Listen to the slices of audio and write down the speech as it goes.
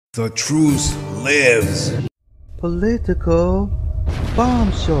The truth lives. Political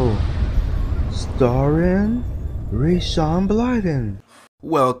Bomb Show, starring Rayshawn Blyden.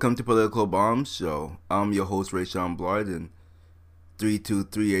 Welcome to Political Bomb Show. I'm your host, Rayshawn Blyden.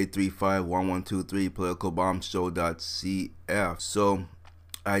 323-835-1123, politicalbombshow.cf. So,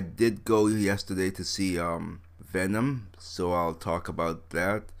 I did go yesterday to see Venom, so I'll talk about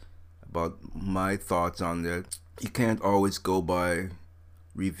that, about my thoughts on that. You can't always go by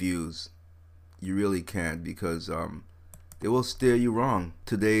reviews. You really can't, because they will steer you wrong.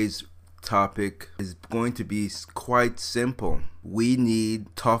 Today's topic is going to be quite simple. We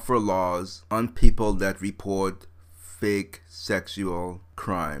need tougher laws on people that report fake sexual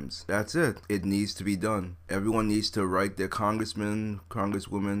crimes. That's it. It needs to be done. Everyone needs to write their congressmen,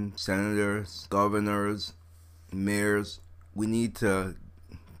 congresswomen, senators, governors, mayors. We need to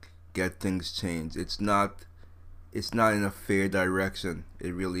get things changed. It's not in a fair direction.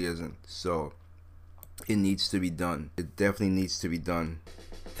 It really isn't. So it needs to be done. It definitely needs to be done.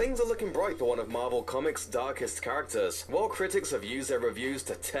 Things are looking bright for one of Marvel Comics' darkest characters. While critics have used their reviews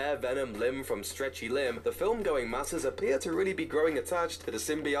to tear Venom limb from stretchy limb, the film-going masses appear to really be growing attached to the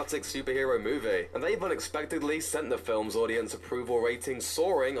symbiotic superhero movie, and they've unexpectedly sent the film's audience approval ratings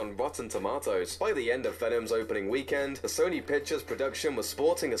soaring on Rotten Tomatoes. By the end of Venom's opening weekend, the Sony Pictures production was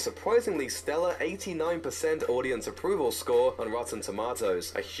sporting a surprisingly stellar 89% audience approval score on Rotten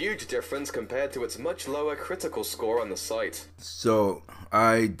Tomatoes, a huge difference compared to its much lower critical score on the site. So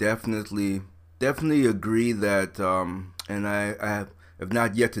I definitely agree that, and I have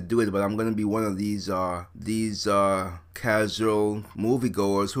not yet to do it, but I'm going to be one of these casual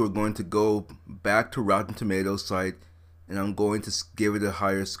moviegoers who are going to go back to Rotten Tomatoes site, and I'm going to give it a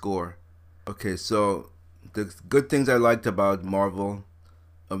higher score. Okay, so the good things I liked about Venom,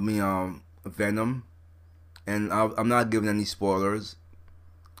 and I'm not giving any spoilers,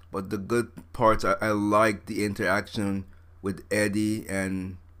 but the good parts, I like the interaction with Eddie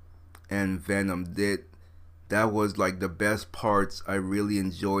and Venom. That was like the best parts. I really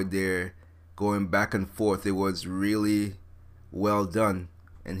enjoyed their going back and forth. It was really well done,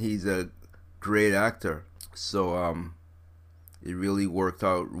 and he's a great actor, so it really worked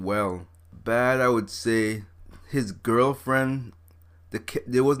out well. Bad, I would say, his girlfriend,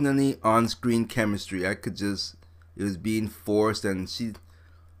 there wasn't any on-screen chemistry. It was being forced, and she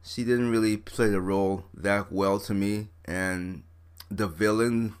didn't really play the role that well to me. And the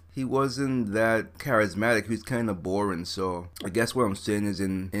villain, he wasn't that charismatic. He was kind of boring. So I guess what I'm saying is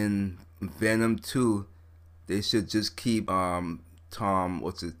in Venom 2, they should just keep Tom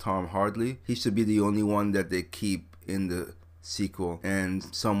Hardy. He should be the only one that they keep in the sequel, and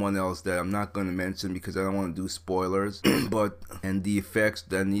someone else that I'm not going to mention because I don't want to do spoilers. And the effects,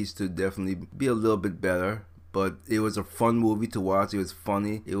 that needs to definitely be a little bit better. But it was a fun movie to watch. It was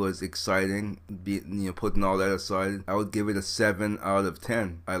funny. It was exciting. Putting all that aside, I would give it a 7 out of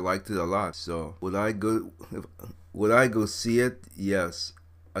 10. I liked it a lot. So would I go see it? Yes.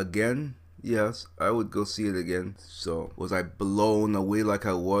 Again? Yes, I would go see it again. So was I blown away like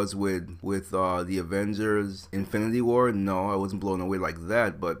I was with the Avengers Infinity War? No, I wasn't blown away like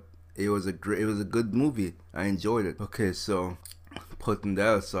that. But it was a good movie. I enjoyed it. Okay, so putting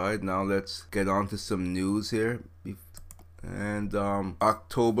that aside, now let's get on to some news here. And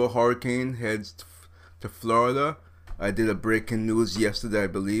October hurricane heads to Florida. I did a breaking news yesterday, I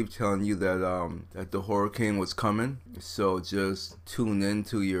believe, telling you that that the hurricane was coming. So just tune in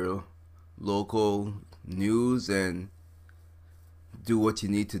to your local news and do what you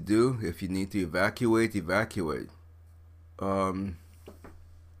need to do. If you need to evacuate. A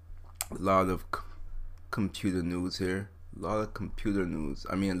lot of computer news here. A lot of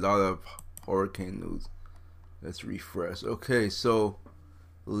hurricane news. Let's refresh. Okay, so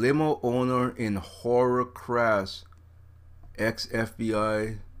limo owner in horror crash,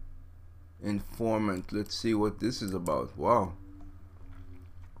 ex-FBI informant. Let's see what this is about. Wow,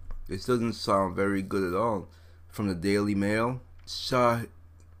 this doesn't sound very good at all. From the Daily Mail, Shahid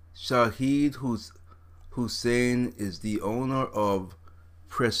Hussein is the owner of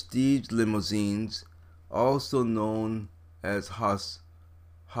Prestige Limousines, also known as Hassi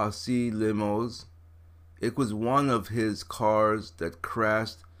Limos. It was one of his cars that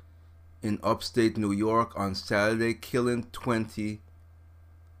crashed in upstate New York on Saturday, killing 20.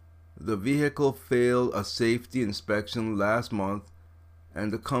 The vehicle failed a safety inspection last month,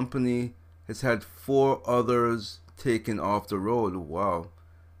 and the company has had 4 others taken off the road. Wow.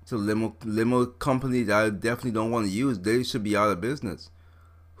 It's a limo company that I definitely don't want to use. They should be out of business.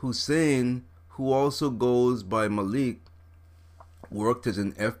 Hussein, who also goes by Malik, worked as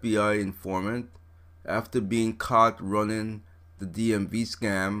an FBI informant after being caught running the DMV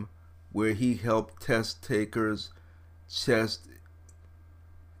scam, where he helped test takers' chest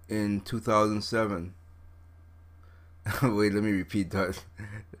in 2007. Wait, let me repeat that.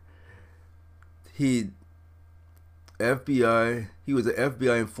 He was an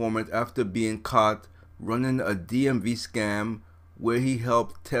FBI informant after being caught running a DMV scam where he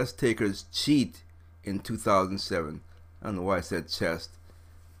helped test takers cheat in 2007. I don't know why I said chest.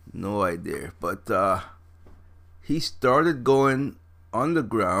 No idea. But he started going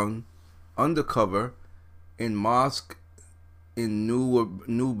underground, undercover, in mosque in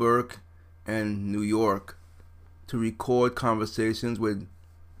Newburgh and New York to record conversations with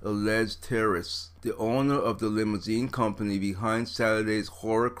alleged terrorists. The owner of the limousine company behind Saturday's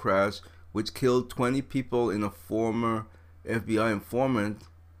horror crash, which killed 20 people in a former FBI informant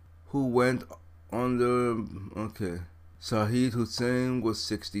who went under. Okay. Shahid Hussein was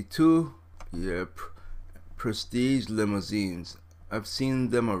 62. Yeah, Prestige Limousines. I've seen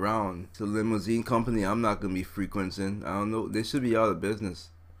them around. It's a limousine company I'm not going to be frequenting. I don't know. They should be out of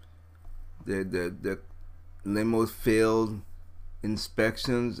business. The limos failed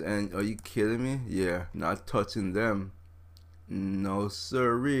inspections, and are you kidding me? Yeah, not touching them. No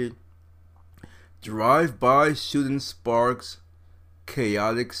sirree. Drive-by shooting sparks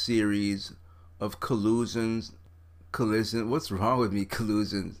chaotic series of collisions. What's wrong with me?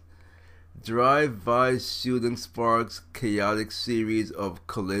 Collisions. Drive-by shooting sparks chaotic series of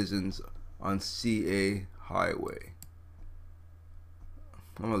collisions on CA highway.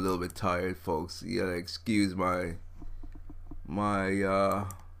 I'm a little bit tired, folks. You gotta excuse my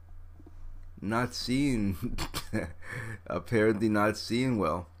not seeing apparently not seeing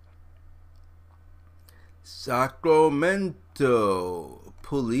well. Sacramento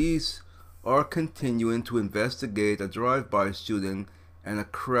police are continuing to investigate a drive-by shooting and a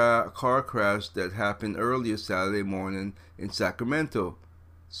car crash that happened earlier Saturday morning in Sacramento.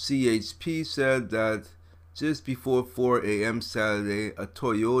 CHP said that just before 4 a.m. Saturday, a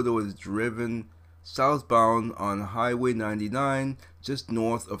Toyota was driven southbound on Highway 99 just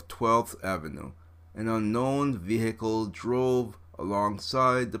north of 12th Avenue. An unknown vehicle drove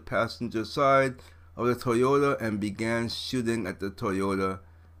alongside the passenger side of the Toyota and began shooting at the Toyota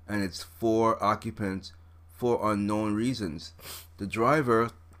and its 4 occupants for unknown reasons. The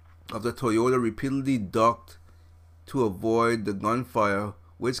driver of the Toyota repeatedly ducked to avoid the gunfire,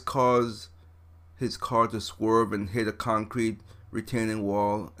 which caused his car to swerve and hit a concrete retaining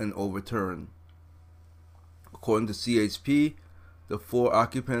wall and overturn. According to CHP, the 4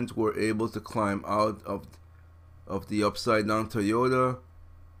 occupants were able to climb out of the upside-down Toyota,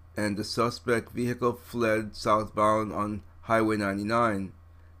 and the suspect vehicle fled southbound on Highway 99.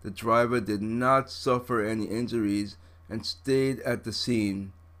 The driver did not suffer any injuries and stayed at the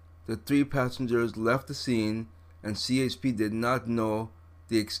scene. The 3 passengers left the scene, and CHP did not know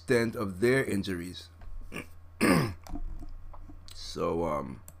the extent of their injuries.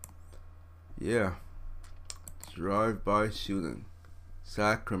 So, yeah. Drive-by shooting.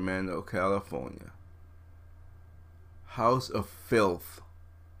 Sacramento, California. House of filth.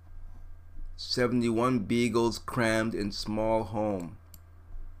 71 beagles crammed in small home.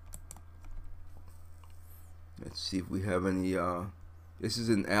 Let's see if we have any, this is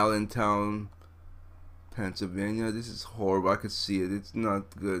in Allentown, Pennsylvania. This is horrible. I could see it. It's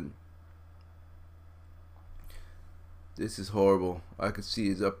not good. This is horrible. I could see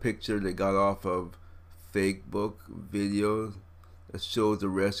it's a picture they got off of Facebook video that shows the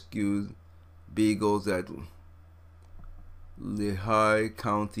rescued beagles at Lehigh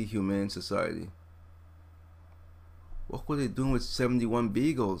County Humane Society. What were they doing with 71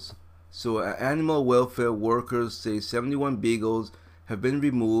 beagles? So animal welfare workers say 71 beagles have been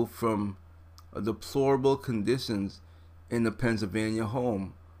removed from deplorable conditions in the Pennsylvania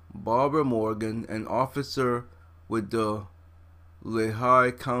home. Barbara Morgan, an officer with the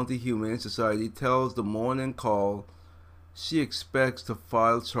Lehigh County Humane Society, tells the Morning Call she expects to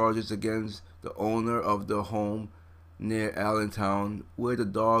file charges against the owner of the home near Allentown where the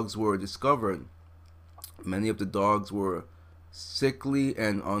dogs were discovered. Many of the dogs were sickly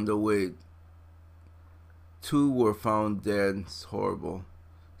and underweight. 2 were found dead. It's horrible.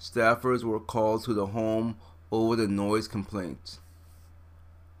 Staffers were called to the home over the noise complaints.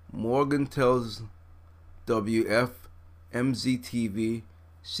 Morgan tells WFMZ-TV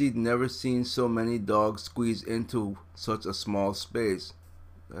she'd never seen so many dogs squeezed into such a small space.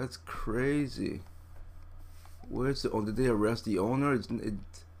 That's crazy. Where's the... Oh, did they arrest the owner?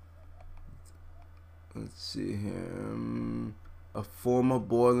 Let's see here. A former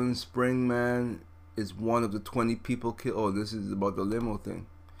Boiling Spring man is one of the 20 people killed. Oh, this is about the limo thing.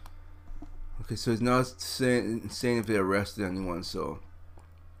 Okay, so it's not saying if they arrested anyone, so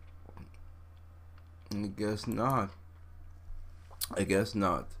I guess not. I guess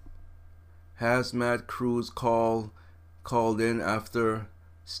not. Hazmat crews called in after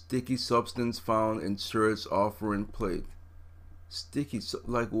sticky substance found in church offering plate.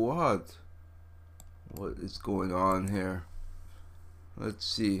 Like what? What is going on here? Let's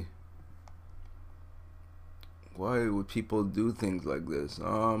see. Why would people do things like this?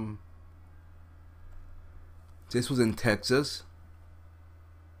 This was in Texas.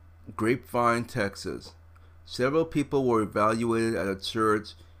 Grapevine, Texas. Several people were evaluated at a church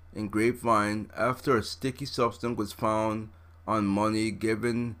in Grapevine after a sticky substance was found on money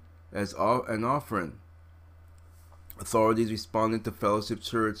given as an offering. Authorities responded to Fellowship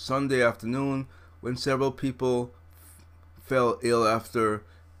Church Sunday afternoon when several people fell ill after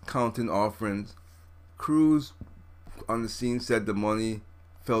counting offerings. Crews on the scene said the money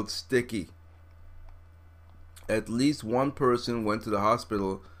felt sticky. At least one person went to the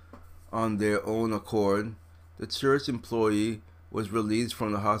hospital on their own accord. The church employee was released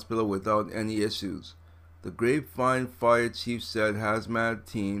from the hospital without any issues. The Grapevine fire chief said hazmat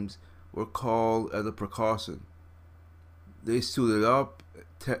teams were called as a precaution. They suited up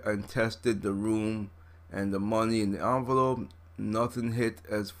and tested the room and the money in the envelope. Nothing hit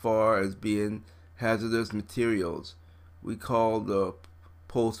as far as being hazardous materials. We called the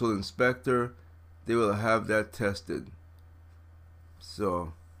postal inspector. They will have that tested.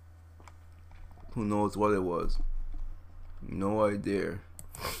 So, who knows what it was? No idea.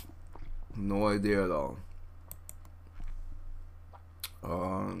 No idea at all.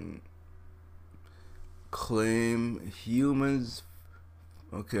 Claim humans.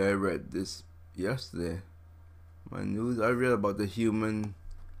 Okay, I read this yesterday. My news. I read about the human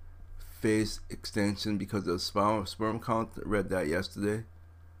face extension because of sperm count. I read that yesterday.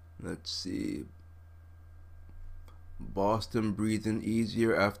 Let's see. Boston breathing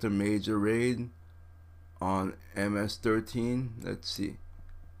easier after major raid on MS-13. Let's see.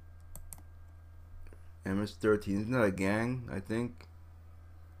 MS-13, isn't that a gang? I think.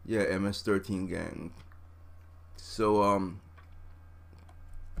 Yeah, MS-13 gang. So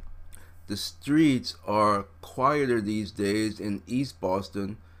the streets are quieter these days in East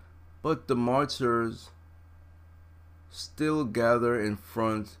Boston, but the marchers still gather in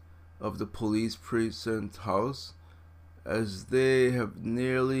front of the police precinct house, as they have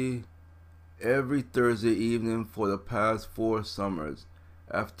nearly every Thursday evening for the past 4 summers,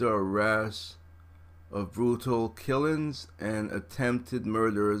 after a rash of brutal killings and attempted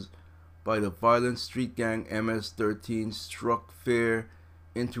murders by the violent street gang MS-13 struck fear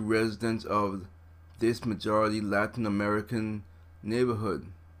into residents of this majority Latin American neighborhood.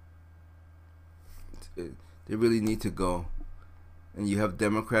 They really need to go. And you have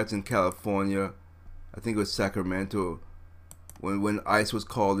Democrats in California, I think it was Sacramento, when ICE was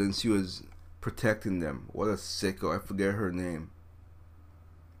called in, she was protecting them. What a sicko. I forget her name.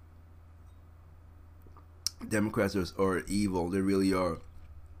 Democrats are evil. They really are.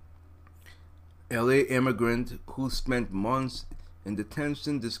 LA immigrant who spent months in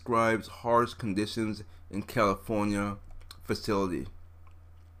detention describes harsh conditions in California facility.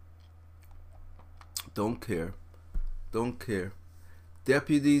 Don't care. Don't care.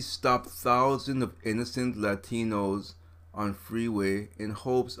 Deputies stopped thousands of innocent Latinos on freeway in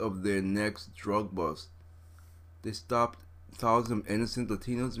hopes of their next drug bust. They stopped thousands of innocent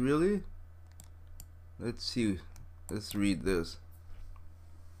Latinos? Really? Let's see. Let's read this.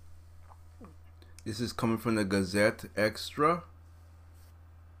 This is coming from the Gazette Extra.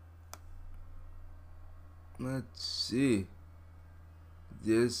 Let's see.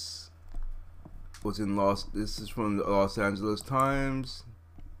 This is from the Los Angeles Times.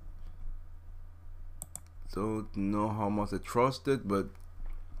 Don't know how much I trust it, but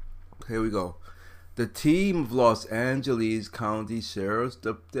here we go. The team of Los Angeles County Sheriff's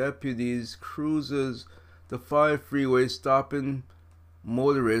deputies cruises the 5 freeway, stopping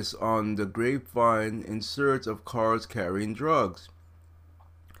motorists on the Grapevine in search of cars carrying drugs.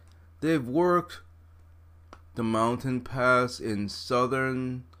 They've worked the mountain pass in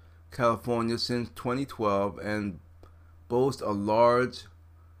Southern California since 2012 and boast a large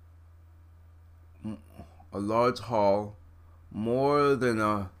haul, more than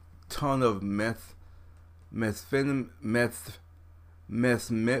a ton of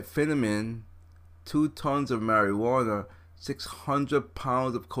methamphetamine, 2 tons of marijuana, 600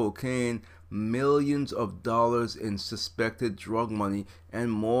 pounds of cocaine, millions of dollars in suspected drug money,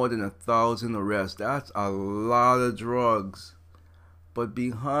 and more than 1,000 arrests. That's a lot of drugs. But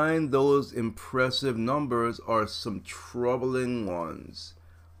behind those impressive numbers are some troubling ones.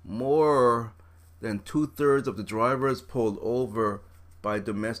 More than 2/3 of the drivers pulled over by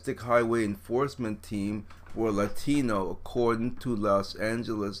domestic highway enforcement team were Latino, according to Los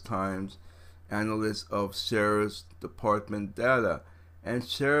Angeles Times analysts of Sheriff's Department data. And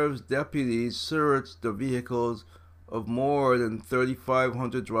sheriff's deputies searched the vehicles of more than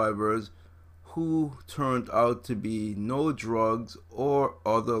 3,500 drivers who turned out to be no drugs or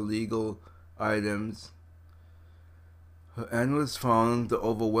other legal items. Analysts found the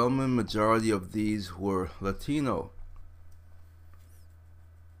overwhelming majority of these were Latino.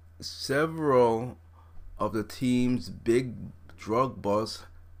 Several of the team's big drug busts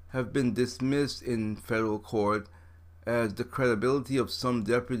have been dismissed in federal court as the credibility of some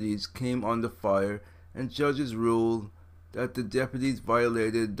deputies came under fire, and judges ruled that the deputies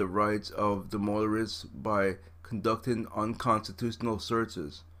violated the rights of the motorists by conducting unconstitutional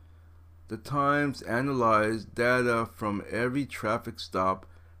searches. The Times analyzed data from every traffic stop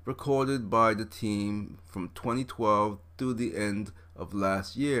recorded by the team from 2012 through the end of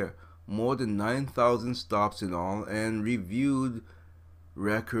last year, more than 9,000 stops in all, and reviewed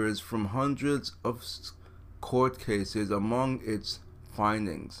records from hundreds of court cases. Among its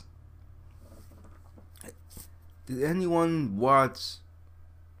findings, did anyone watch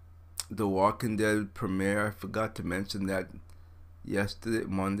The Walking Dead premiere? I forgot to mention that yesterday,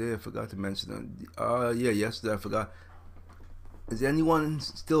 Monday. I forgot to mention it. Yesterday I forgot. Is anyone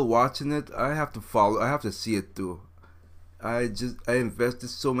still watching it? I have to see it through. I invested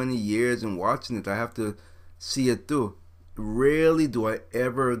so many years in watching it. I have to see it through. Rarely do I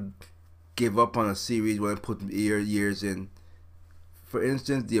ever give up on a series when I put years in. For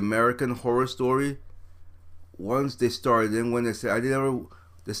instance, the American Horror Story. Once they started, and when they said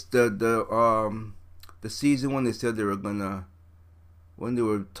the season when they said they were gonna, when they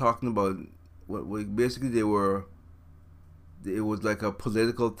were talking about what basically it was like a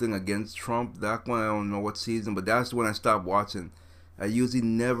political thing against Trump. That one I don't know what season, but that's when I stopped watching. I usually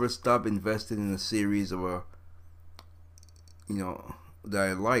never stop investing in a series of that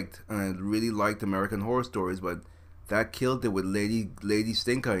I liked, and I really liked American Horror Stories, but that killed it with Lady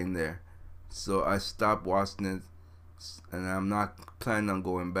Stinker in there. So I stopped watching it, and I'm not planning on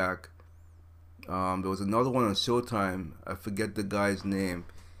going back. There was another one on Showtime. I forget the guy's name.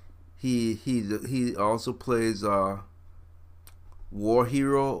 He also plays War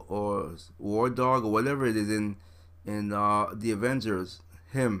Hero or War Dog or whatever it is in the Avengers.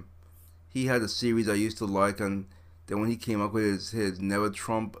 He had a series I used to like, and then when he came up with his Never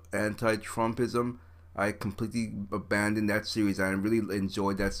Trump anti-Trumpism, I completely abandoned that series. I really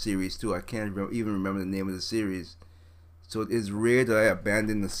enjoyed that series too. I can't even remember the name of the series. So it's rare that I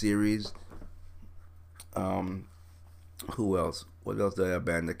abandon the series. Who else? What else did I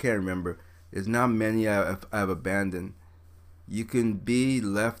abandon? I can't remember. There's not many I've abandoned. You can be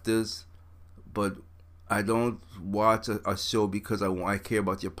leftist, but I don't watch a show because I care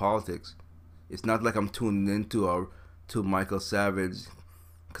about your politics. It's not like I'm tuning into to Michael Savage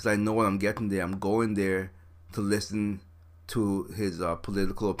because I know what I'm getting there. I'm going there to listen to his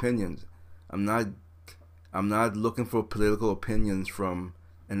political opinions. I'm not looking for political opinions from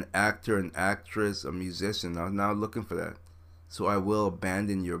an actor, an actress, a musician. I'm not looking for that. So I will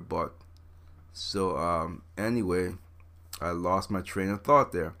abandon your butt. So anyway, I lost my train of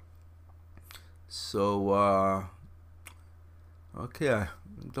thought there. So okay, I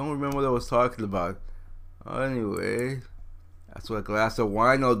don't remember what I was talking about. Anyway, that's what a glass of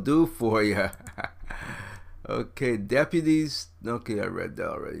wine will do for you. Okay, deputies. Okay, I read that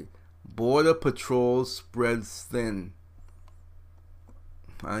already. Border Patrol spreads thin.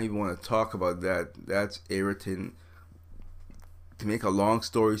 I don't even want to talk about that. That's irritating. To make a long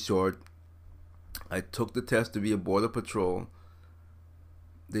story short, I took the test to be a Border Patrol.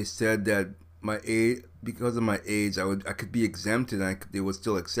 They said that my age, because of my age, I could be exempted and they would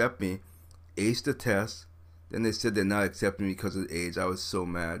still accept me. Aced the test. Then they said they're not accepting me because of age. I was so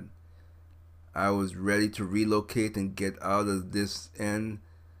mad. I was ready to relocate and get out of this end,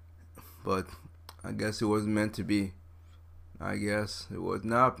 but I guess it wasn't meant to be. I guess it was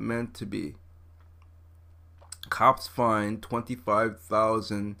not meant to be. Cops fined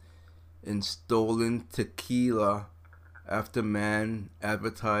 $25,000 in stolen tequila after man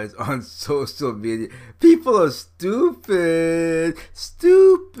advertised on social media. People are stupid.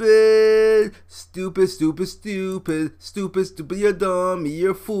 You're dumb.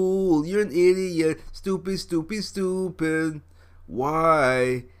 You're a fool. You're an idiot. Stupid.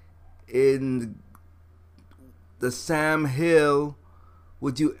 Why in the Sam Hill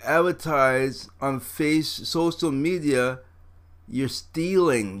would you advertise on social media your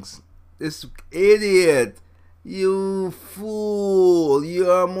stealings? This idiot You fool!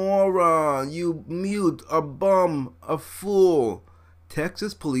 You're a moron! You mute, a bum, a fool!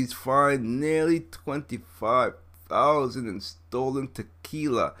 Texas police find nearly 25,000 in stolen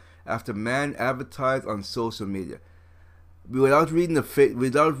tequila after man advertised on social media. Without reading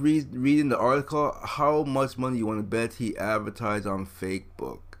reading the article, how much money you want to bet he advertised on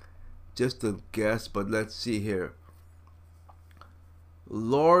Facebook? Just a guess, but let's see here.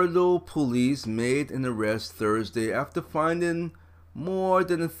 Lauderdale police made an arrest Thursday after finding more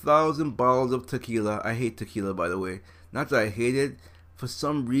than 1,000 bottles of tequila. I hate tequila, by the way. Not that I hate it. For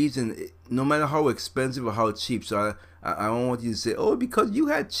some reason, no matter how expensive or how cheap, so I don't want you to say, oh, because you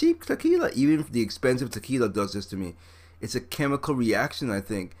had cheap tequila. Even if the expensive tequila does this to me. It's a chemical reaction, I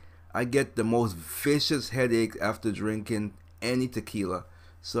think. I get the most vicious headache after drinking any tequila.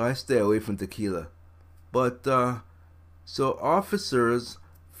 So I stay away from tequila. But, so officers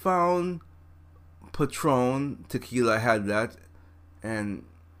found Patron tequila. I had that, and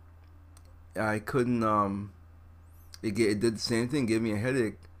I couldn't. It did the same thing, gave me a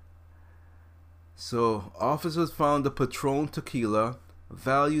headache. So officers found the Patron tequila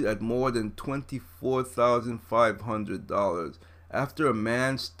valued at more than $24,500 after a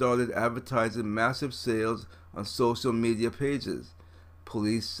man started advertising massive sales on social media pages.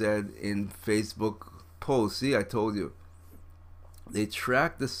 Police said in Facebook post. See, I told you. They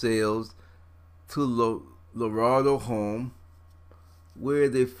tracked the sales to Laredo home, where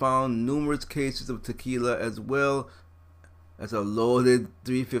they found numerous cases of tequila as well as a loaded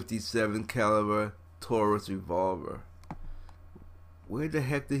 .357 caliber Taurus revolver. Where the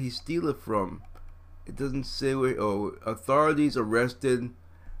heck did he steal it from? It doesn't say where. Oh, authorities arrested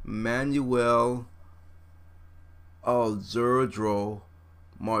Manuel Alejandro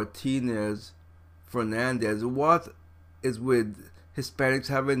Martinez Fernandez. What is with Hispanics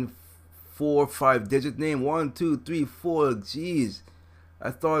having 4 or 5 digit name? 1, 2, 3, 4. Jeez,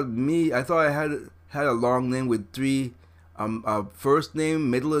 I thought I had a long name with 3 first name,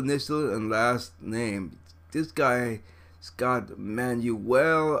 middle initial, and last name. This guy's got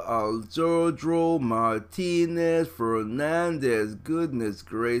Manuel Alejandro Martinez Fernandez. Goodness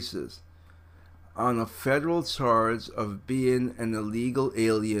gracious. On a federal charge of being an illegal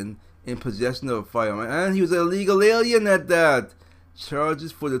alien in possession of a firearm. And he was an illegal alien at that.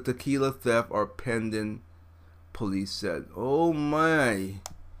 Charges for the tequila theft are pending, police said. Oh my.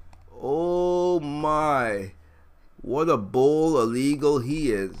 Oh my. What a bold illegal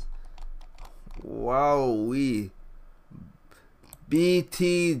he is. Wowee.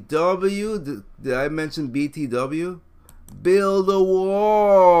 BTW? Did I mention BTW? Build a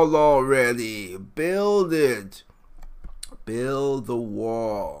wall already. Build it. Build the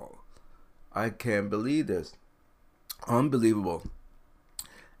wall. I can't believe this. Unbelievable.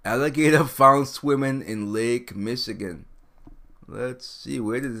 Alligator found swimming in Lake Michigan. Let's see,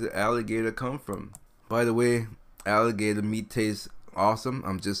 where did the alligator come from? By the way, alligator meat tastes awesome.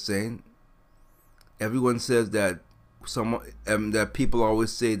 I'm just saying. Everyone says that that people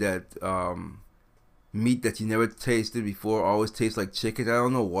always say that meat that you never tasted before always tastes like chicken. I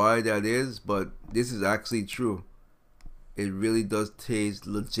don't know why that is, but this is actually true. It really does taste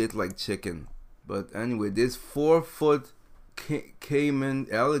legit like chicken. But anyway, this 4-foot Cayman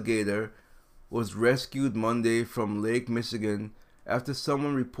alligator was rescued Monday from Lake Michigan after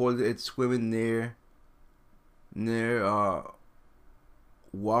someone reported it swimming near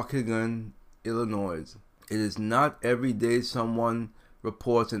Waukegan, Illinois. It is not every day someone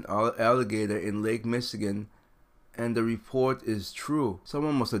reports an alligator in Lake Michigan, and the report is true.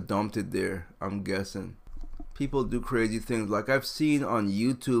 Someone must have dumped it there, I'm guessing. People do crazy things. Like I've seen on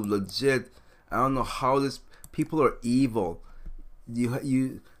YouTube, legit. I don't know how this. People are evil.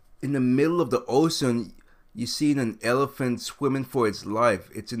 You in the middle of the ocean, you seen an elephant swimming for its life.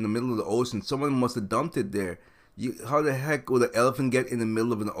 It's in the middle of the ocean. Someone must have dumped it there. How the heck would an elephant get in the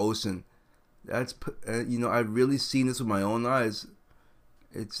middle of an ocean? That's I've really seen this with my own eyes.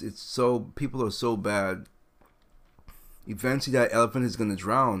 It's so, people are so bad. Eventually that elephant is gonna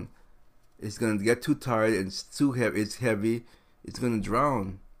drown. It's gonna get too tired and it's too heavy. It's heavy. It's gonna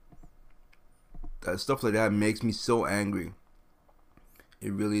drown. That stuff like that makes me so angry.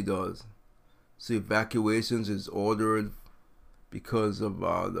 It really does. So evacuations is ordered because of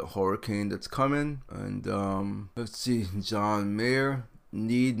the hurricane that's coming. And let's see, John Mayer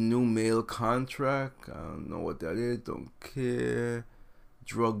need new mail contract. I don't know what that is. Don't care.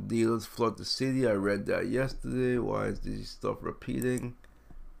 Drug dealers flood the city. I read that yesterday. Why is this stuff repeating?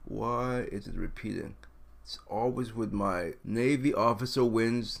 Why is it repeating? It's always with my Navy officer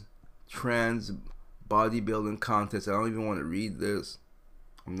wins trans bodybuilding contest. I don't even want to read this.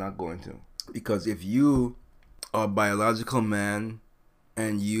 I'm not going to. Because if you a biological man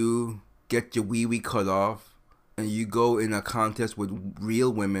and you get your wee-wee cut off and you go in a contest with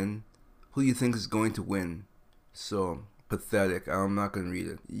real women, who do you think is going to win? So, pathetic. I'm not going to read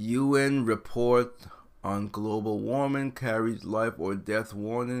it. UN report on global warming carries life or death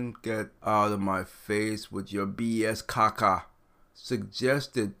warning. Get out of my face with your BS caca.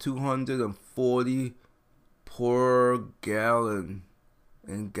 Suggested 240 per gallon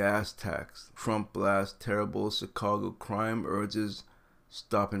in gas tax. Trump blasts terrible Chicago crime, urges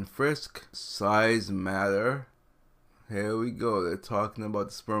stop and frisk. Size matter. Here we go. They're talking about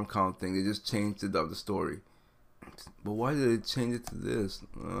the sperm count thing. They just changed it up, the story. But why did they change it to this?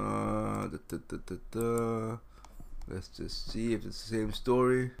 Let's just see if it's the same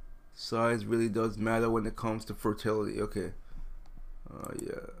story. Size really does matter when it comes to fertility. Okay.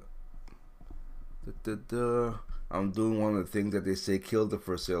 Yeah. I'm doing one of the things that they say kill the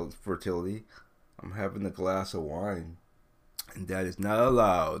fertility. I'm having a glass of wine. And that is not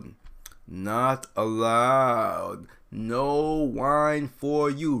allowed. Not allowed. No wine for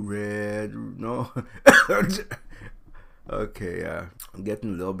you, Red. No. Okay, I'm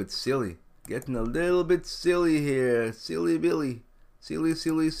getting a little bit silly. Getting a little bit silly here. Silly Billy. Silly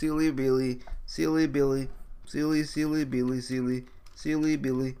Billy. Silly Billy. Silly Billy. Silly Billy. Silly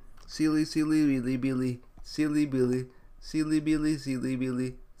Billy. Silly Billy. Silly Billy. Silly Billy. Silly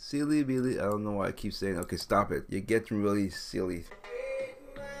Billy. Silly Billy. I don't know why I keep saying. Okay, stop it. You're getting really silly.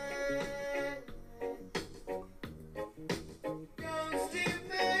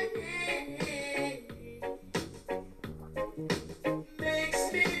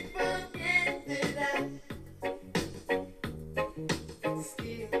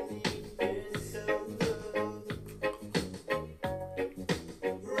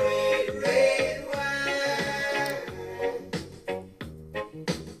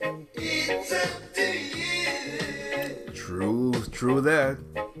 True that.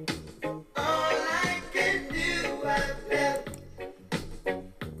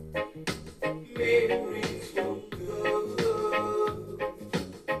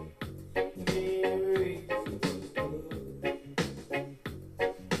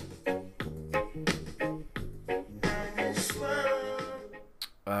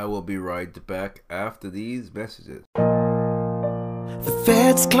 I will be right back after these messages. The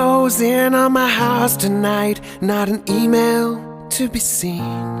feds close in on my house tonight, not an email to be seen.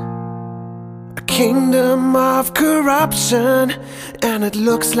 A kingdom of corruption, and it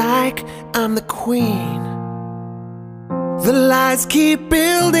looks like I'm the queen. The lies keep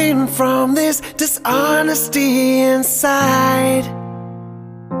building from this dishonesty inside.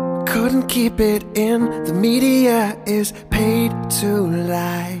 Couldn't keep it in, the media is paid to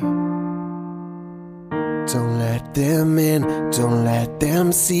lie. Don't let them in, don't let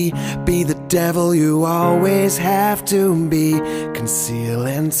them see. Be the devil you always have to be. Conceal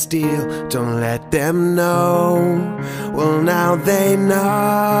and steal, don't let them know. Well, now they know.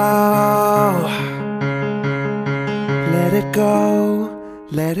 Let it go,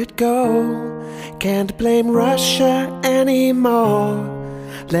 let it go. Can't blame Russia anymore.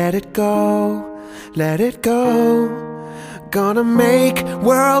 Let it go, let it go. Gonna make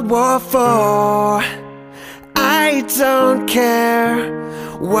World War IV. I don't care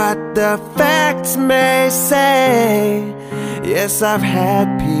what the facts may say. Yes, I've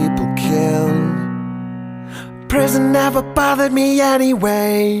had people killed. Prison never bothered me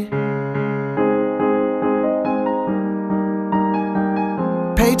anyway.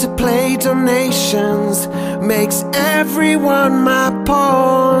 Pay-to-play donations makes everyone my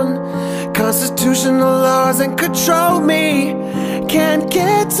pawn. Constitutional laws and control me can't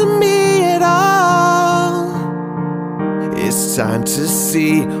get to me at all. It's time to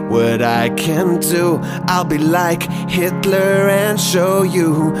see what I can do. I'll be like Hitler and show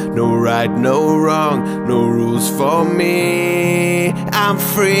you no right, no wrong, no rules for me. I'm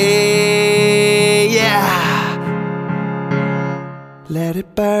free, yeah. Let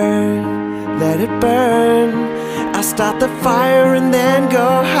it burn, let it burn. I'll start the fire and then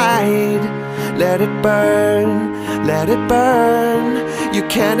go hide. Let it burn, let it burn. You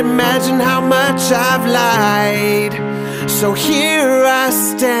can't imagine how much I've lied. So here I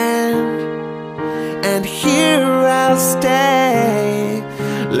stand, and here I'll stay.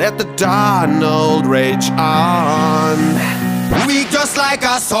 Let the Donald rage on. We just like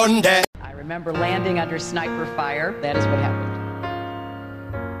a Sunday. I remember landing under sniper fire. That is what happened.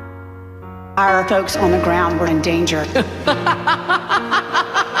 Our folks on the ground were in danger.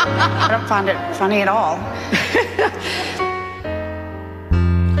 I don't find it funny at all.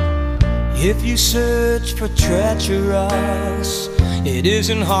 If you search for treacherous, it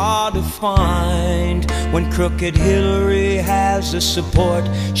isn't hard to find when Crooked Hillary has the support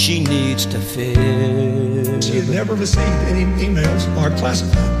she needs to fill. She had never received any emails marked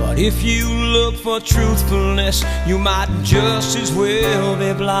classified. But if you look for truthfulness, you might just as well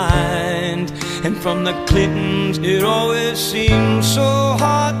be blind. And from the Clintons, it always seems so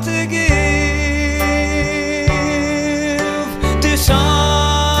hard to give. Dishonesty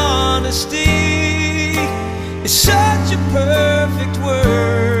is such a perfect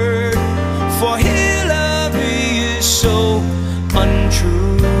word, for Hillary is so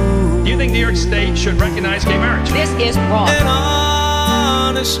untrue. Do you think New York State should recognize gay marriage? This is wrong. And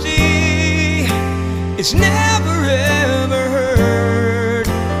honesty is never ever heard,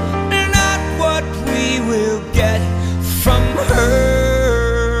 not what we will get from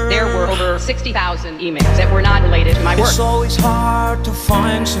her. There were over 60,000 emails that were not related to my work. It's always hard to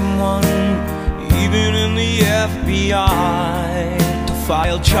find someone, even in the FBI, to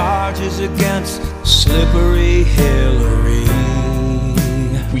file charges against slippery Hillary.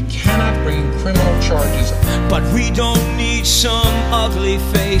 We cannot bring criminal charges. But we don't need some ugly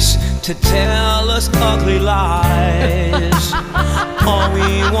face to tell us ugly lies. All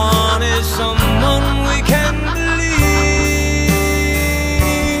we want is someone we can believe.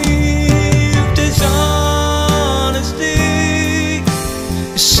 Dishonesty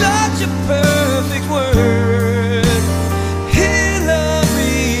is such a perfect word.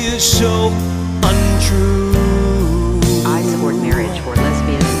 Hillary is so untrue. I support marriage for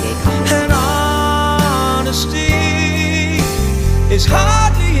lesbians and gay couples. And honesty is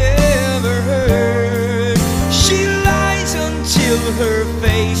hardly ever heard. She lies until her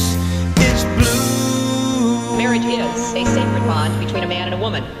face is blue. Marriage is a sacred bond between a man and a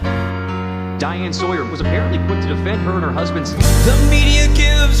woman. Diane Sawyer was apparently quick to defend her and her husband's. The media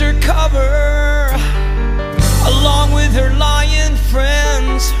gives her cover, along with her lying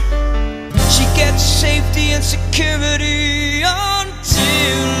friends. She gets safety and security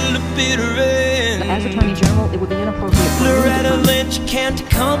until the bitter end. As Attorney General, it would be inappropriate for Loretta Lynch can't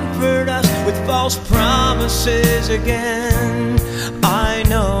comfort us with false promises again. I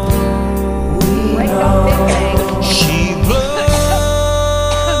know she blows.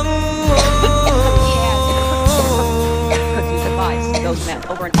 Those men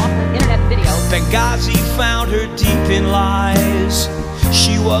over an awful internet video. Benghazi found her deep in lies.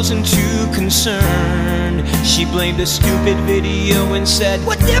 She wasn't too concerned. She blamed a stupid video and said,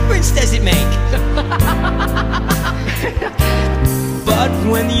 "What difference does it make?" But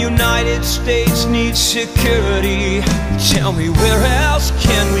when the United States needs security, tell me where else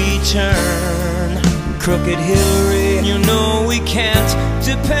can we turn? Crooked Hillary, you know we can't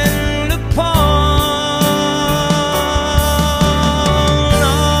depend upon.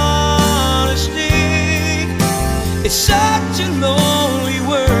 It's such a lonely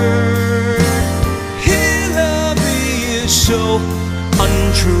word. Hillary is so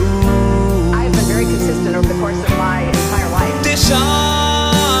untrue. I have been very consistent over the course of my entire life. Dishonesty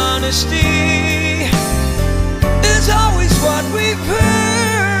is always what we've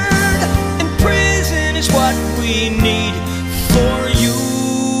heard, and prison is what we need for you.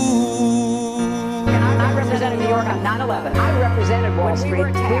 I represented New York on 9/11. I represented Wall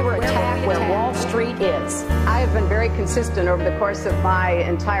Street. We were attacked where Wall Street is. I have been very consistent over the course of my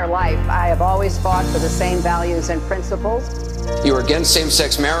entire life. I have always fought for the same values and principles. You were against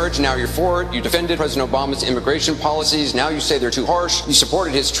same-sex marriage, now you're for it. You defended President Obama's immigration policies, now you say they're too harsh. You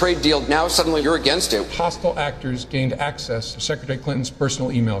supported his trade deal, now suddenly you're against it. Hostile actors gained access to Secretary Clinton's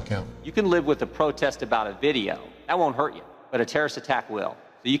personal email account. You can live with a protest about a video. That won't hurt you. But a terrorist attack will.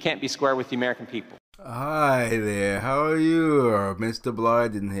 So you can't be square with the American people. Hi there, how are you? Mr.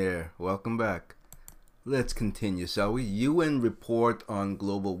 Blyden here. Welcome back. Let's continue, shall we? UN report on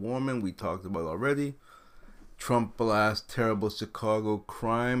global warming, we talked about already. Trump blasts terrible Chicago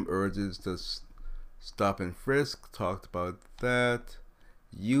crime, urges to stop and frisk, talked about that.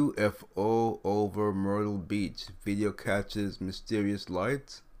 UFO over Myrtle Beach, video catches mysterious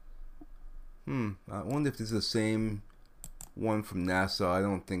lights. I wonder if this is the same one from NASA. I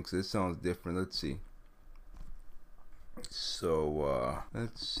don't think so. This sounds different. Let's see. So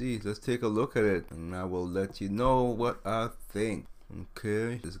let's take a look at it, and I will let you know what I think.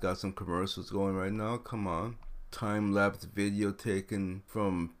 Okay, just got some commercials going right now. Come on. Time-lapse video taken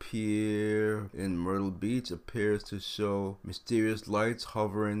from pier in Myrtle Beach appears to show mysterious lights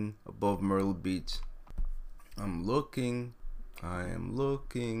hovering above Myrtle Beach. I am looking,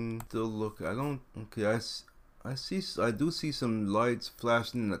 still looking. I don't, okay, I do see some lights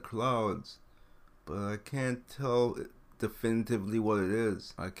flashing in the clouds, but I can't tell definitively what it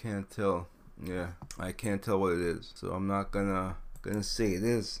is. I can't tell. Yeah, I can't tell what it is. So I'm not gonna say it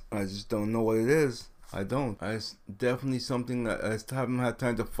is. I just don't know what it is. I don't. It's definitely something that I haven't had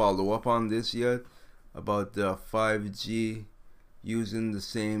time to follow up on this yet, about the 5G using the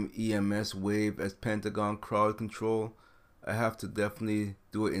same EMS wave as Pentagon crowd control. I have to definitely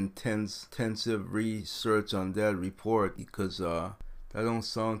do an intensive research on that report, because that don't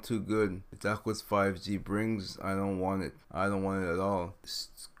sound too good. If that's what 5G brings, I don't want it. I don't want it at all.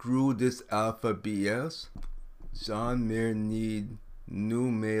 Screw this alpha BS. John Mayer need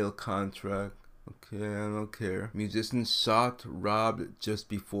new mail contract. Okay, I don't care. Musician shot, robbed just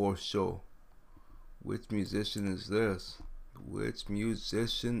before show. Which musician is this? Which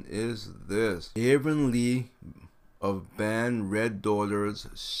musician is this? Aaron Lee of band Red Daughters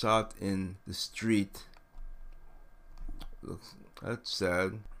shot in the street. Looks, that's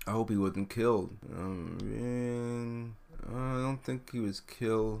sad. I hope he wasn't killed. I don't think he was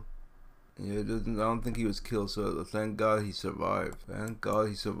killed. Yeah, I don't think he was killed, so thank God he survived. Thank God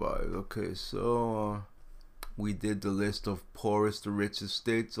he survived. Okay, so we did the list of poorest to richest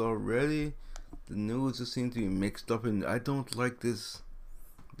states already. The news just seems to be mixed up, and I don't like this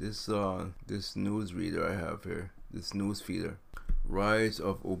news reader I have here. This news feeder. Rise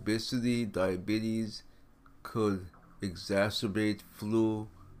of obesity, diabetes could exacerbate flu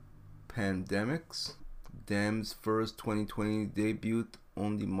pandemics. Dems' first 2020 debut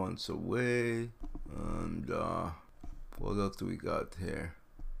only months away. And what else do we got here?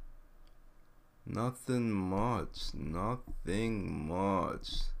 Nothing much. Nothing much.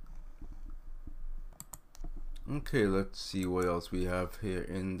 Okay, let's see what else we have here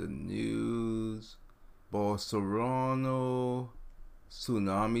in the news. Bolsonaro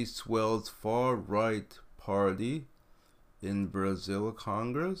tsunami swells far-right party in Brazil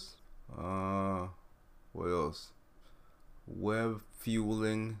Congress. What else? Web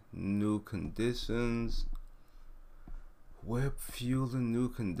fueling new conditions. Web fueling new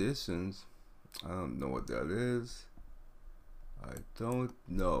conditions. I don't know what that is. I don't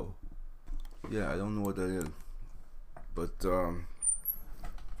know. Yeah, I don't know what that is. But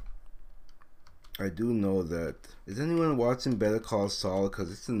I do know that. Is anyone watching Better Call Saul? Because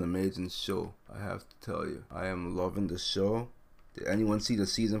it's an amazing show, I have to tell you. I am loving the show. Did anyone see the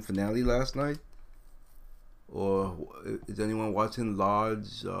season finale last night? Or is anyone watching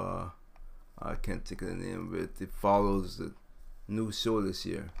Lodge? I can't think of the name of it. It follows the new show this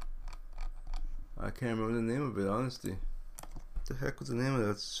year. I can't remember the name of it, honestly. What the heck was the name of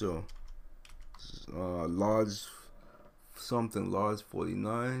that show? Lodge something, Lodge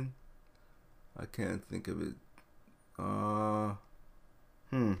 49. I can't think of it.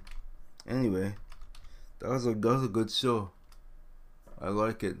 Anyway, that was a good show. I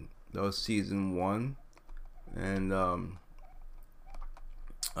like it. That was season 1, and I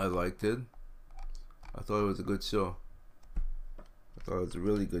liked it. I thought it was a good show. I thought it was a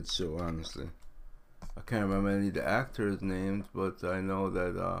really good show, honestly. I can't remember any of the actors' names, but I know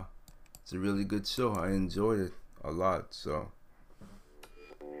that it's a really good show. I enjoyed it a lot, so.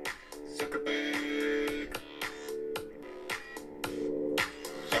 Zuckerberg.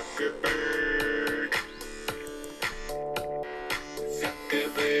 Zuckerberg.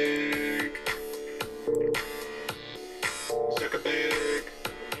 Zuckerberg. Zuckerberg.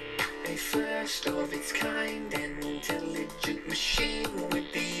 A first of its kind, an intelligent machine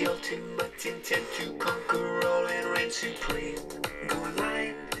with the ultimate intent to conquer all and reign supreme. Go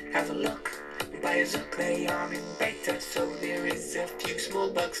online, have a look. Buy a Zuck, they are in beta, so there is a few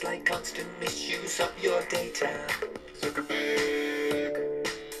small bugs like constant misuse of your data. Zuckerberg.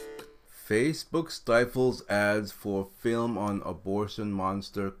 Facebook stifles ads for film on abortion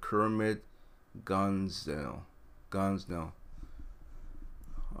monster Kermit Gonsnell.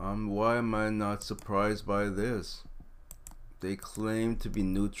 Why am I not surprised by this? They claim to be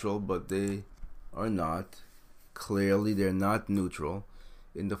neutral, but they are not. Clearly, they're not neutral.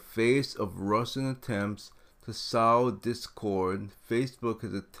 In the face of Russian attempts to sow discord, Facebook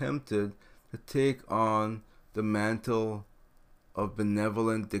has attempted to take on the mantle of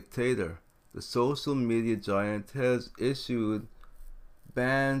benevolent dictator. The social media giant has issued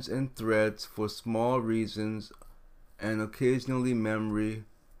bans and threats for small reasons and occasionally memory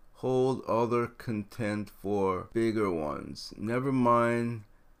hold other content for bigger ones. Never mind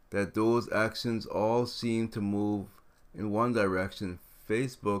that those actions all seem to move in one direction.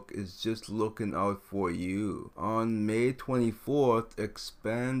 Facebook is just looking out for you. On May 24th,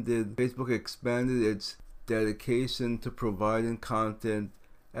 Facebook expanded its dedication to providing content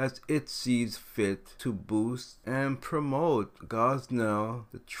as it sees fit to boost and promote. Gosnell,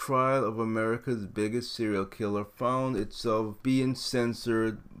 the trial of America's biggest serial killer, found itself being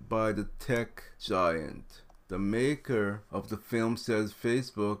censored by the tech giant. The maker of the film says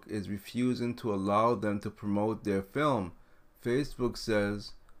Facebook is refusing to allow them to promote their film. Facebook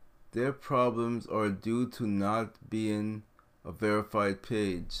says their problems are due to not being a verified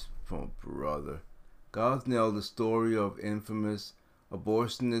page. Oh, brother. Gosnell, the story of infamous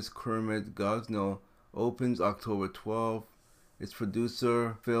abortionist Kermit Gosnell, opens October 12th. Its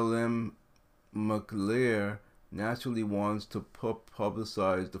producer, Phil M. McLear, naturally wants to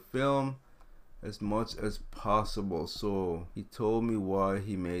publicize the film as much as possible, so he told me why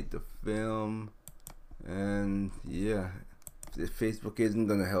he made the film. And yeah, if Facebook isn't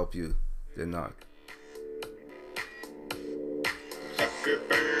gonna help you, they're not.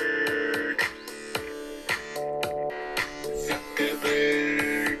 Zuckerberg.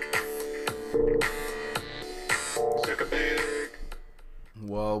 Zuckerberg. Zuckerberg.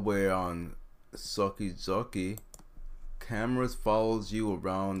 While we're on Zucky, cameras follows you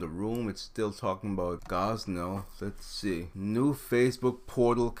around the room. It's still talking about Gosnell. Let's see. New Facebook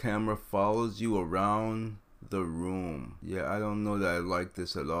portal camera follows you around the room. Yeah, I don't know that I like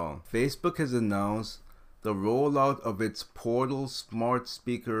this at all. Facebook has announced the rollout of its portal smart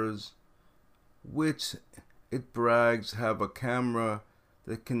speakers, which it brags have a camera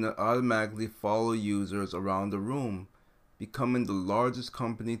that can automatically follow users around the room, becoming the largest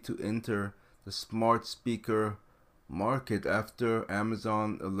company to enter the smart speaker market after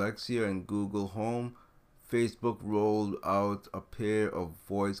Amazon Alexa and Google Home. Facebook rolled out a pair of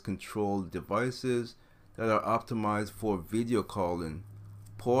voice-controlled devices that are optimized for video calling.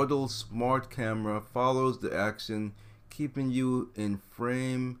 Portal smart camera follows the action, keeping you in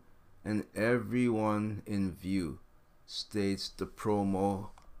frame and everyone in view, states the promo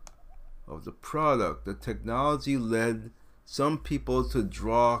of the product. The technology led some people to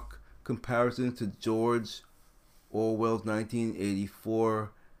draw comparisons to George Orwell's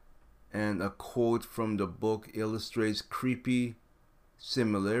 1984, and a quote from the book illustrates creepy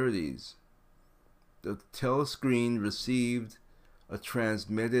similarities. The telescreen received a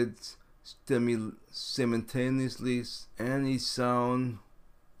transmitted simultaneously any sound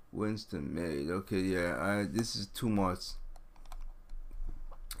Winston made. Okay, yeah, this is too much.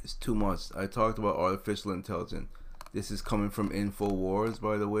 It's too much. I talked about artificial intelligence. This is coming from InfoWars,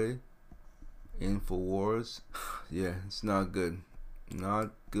 by the way. InfoWars. Yeah, it's not good.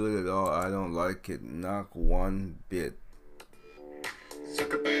 Not good at all. I don't like it. Not one bit.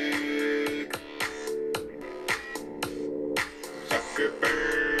 Zuckerberg.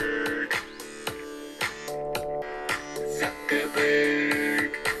 Zuckerberg.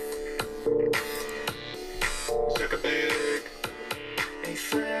 Zuckerberg. Zuckerberg. A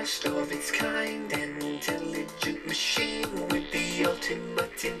first of its kind and intelligent machine with the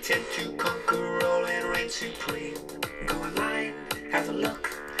ultimate intent to conquer all and reign supreme. Go online, have a look.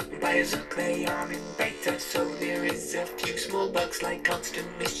 Buy a Zuck, they are in beta, so there is a few small bugs like constant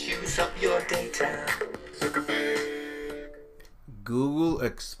misuse of your data. Zuckerberg. Google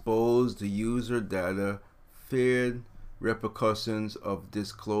exposed the user data, feared repercussions of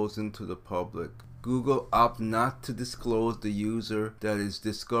disclosing to the public. Google opted not to disclose the user data's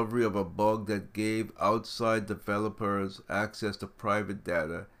discovery of a bug that gave outside developers access to private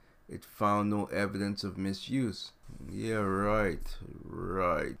data. It found no evidence of misuse. Yeah, right.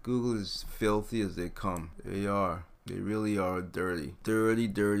 Google is filthy as they come. They are. They really are dirty. Dirty.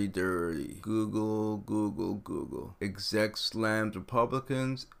 Google. Exec slammed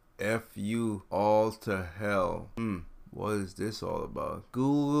Republicans. F you all to hell. What is this all about?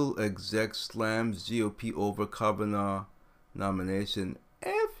 Google exec slams GOP over Kavanaugh nomination.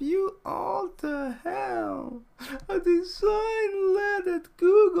 F you all to hell. A design led at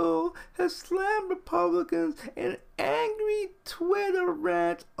Google has slammed Republicans in angry Twitter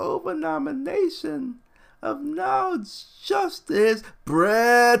rant over nomination of now Justice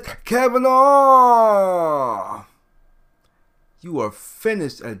Brett Kavanaugh. You are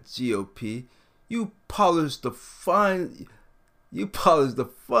finished at GOP. You polished the final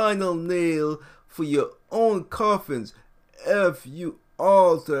nail for your own coffins. F you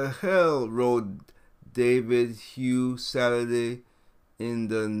all to hell, wrote David Hugh Saturday in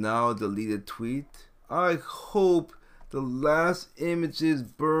the now deleted tweet. I hope the last images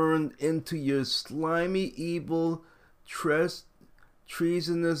burned into your slimy, evil, treasonous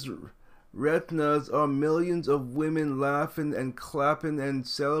retinas are millions of women laughing and clapping and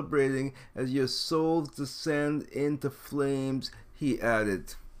celebrating as your souls descend into flames, he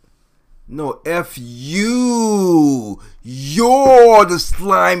added. No, F you! You're the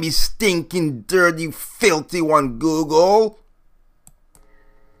slimy, stinking, dirty, filthy one, Google!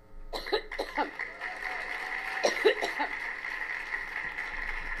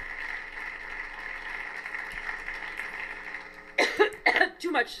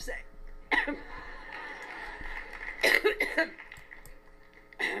 Too much to say.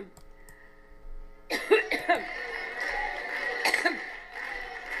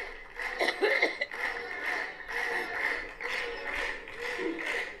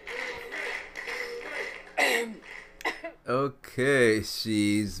 Okay,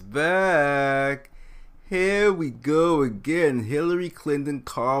 she's back. Here we go again. Hillary Clinton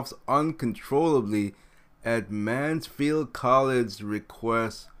coughs uncontrollably at Mansfield College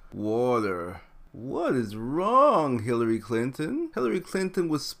requests water. What is wrong, Hillary Clinton? Hillary Clinton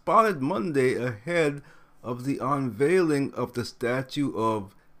was spotted Monday ahead of the unveiling of the statue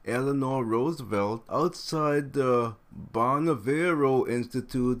of Eleanor Roosevelt outside the Bonnevero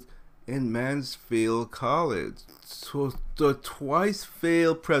Institute in Mansfield College. So the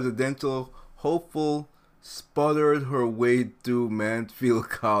twice-failed presidential hopeful sputtered her way through Mansfield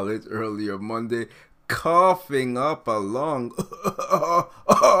College earlier Monday, coughing up a lung.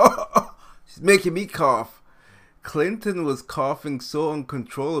 She's making me cough. Clinton was coughing so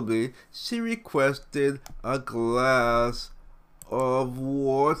uncontrollably, she requested a glass of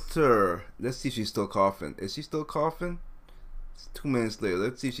water. Let's see if she's still coughing. Is she still coughing? It's 2 minutes later.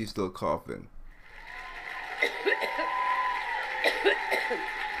 Let's see if she's still coughing.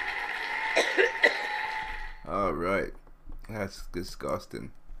 Alright. That's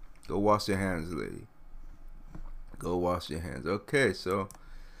disgusting. Go wash your hands, lady. Go wash your hands. Okay, so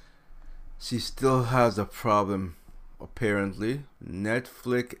she still has a problem, apparently.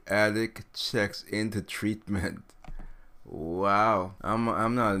 Netflix addict checks into treatment. Wow. I'm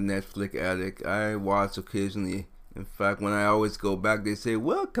not a Netflix addict. I watch occasionally. In fact, when I always go back, they say,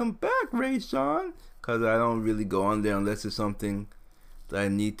 "Welcome back, Rayshawn," because I don't really go on there unless it's something that I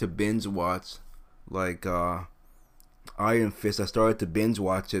need to binge watch. Like Iron Fist. I started to binge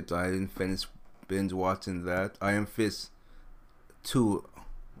watch it. I didn't finish binge watching that. Iron Fist 2,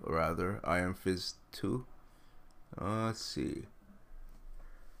 rather. Iron Fist 2. Let's see.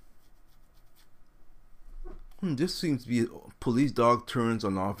 This seems to be a police dog turns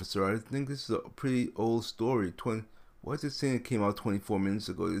on officer. I think this is a pretty old story. Why is it saying it came out 24 minutes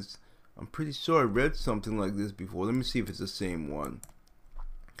ago? I'm pretty sure I read something like this before. Let me see if it's the same one.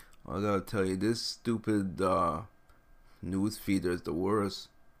 I gotta tell you, this stupid news feeder is the worst.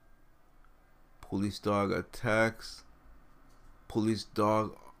 Police dog attacks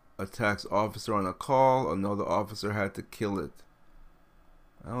officer on a call. Another officer had to kill it.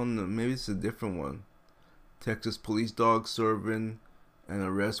 I don't know. Maybe it's a different one. Texas police dog serving an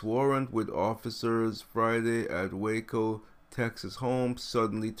arrest warrant with officers Friday at Waco, Texas home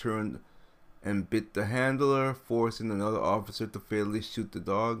suddenly turned and bit the handler, forcing another officer to fatally shoot the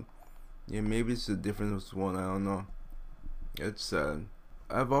dog. Yeah, maybe it's a different one. I don't know. It's sad.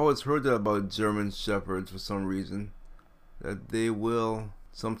 I've always heard that about German Shepherds for some reason, that they will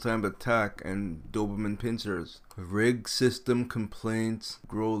sometimes attack, and Doberman pinchers. Rig system complaints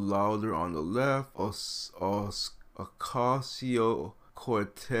grow louder on the left.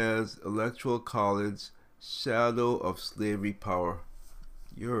 Ocasio-Cortez Electoral College, shadow of slavery power.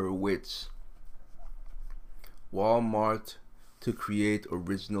 You're a witch. Walmart to create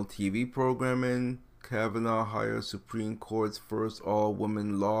original TV programming. Kavanaugh hires Supreme Court's first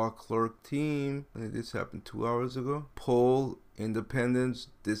all-women law clerk team. This happened 2 hours ago. Poll, independents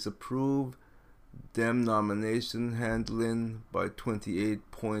disapprove Dem nomination handling by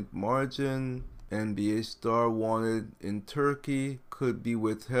 28-point margin. NBA star wanted in Turkey could be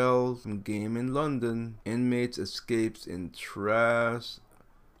withheld from game in London. Inmates escapes in trash.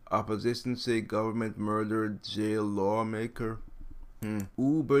 Opposition say government murdered jail lawmaker.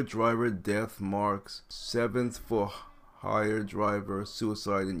 Uber driver death marks 7th for hire driver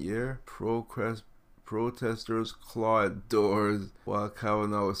suicide in year. Protesters clawed doors while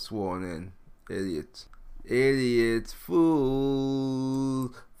Kavanaugh was sworn in. Idiots. Idiots.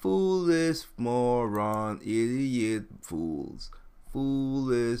 Fool. Foolish moron. Idiot fools.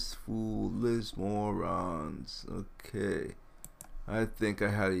 Foolish morons. Okay. I think I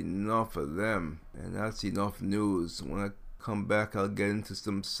had enough of them. And that's enough news. When I come back, I'll get into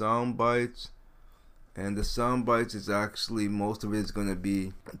some sound bites, and the sound bites is actually, most of it is going to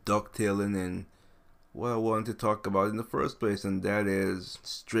be ducktailing in what I wanted to talk about in the first place, and that is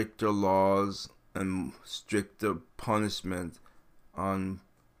stricter laws and stricter punishment on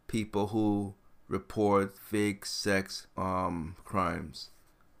people who report fake sex crimes.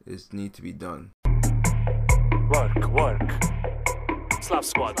 it needs to be done. Work. Slap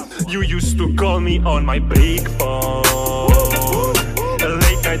squad. You used to call me on my break phone.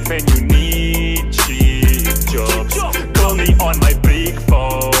 Late night when you need cheap jobs. Call me on my break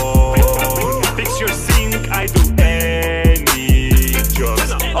phone. Fix your sink, I do any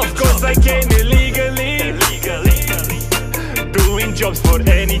jobs. Of course I came illegally. Doing jobs for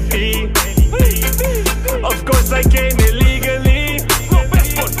anything. Of course I came illegally.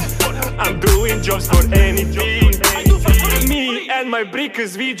 I'm doing jobs for anything. Me and my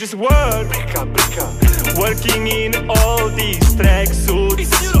brickers, we just work. Working in all these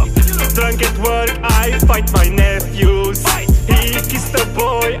tracksuits. Drunk at work, I fight my nephews. He kissed a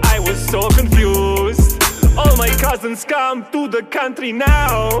boy, I was so confused. All my cousins come to the country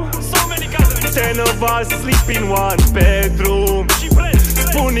now. So many cousins. 10 of us sleep in one bedroom.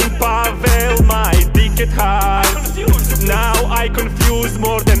 Spooning Pavel, my dick at heart. Now I confuse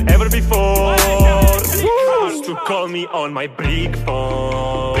more than ever before. Used to call me on my brick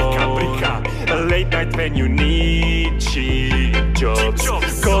phone. Late night when you need cheap jobs.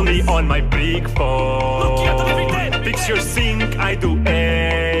 Call me on my brick phone. Fix your sink, I do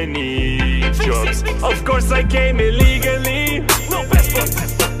any jobs. Of course I came illegally. No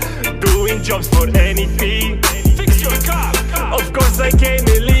passport. Doing jobs for anything. Fix your car. Of course I came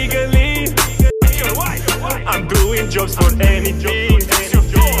illegally. I'm doing jobs for anything.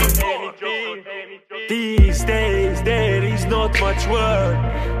 These days there is not much work.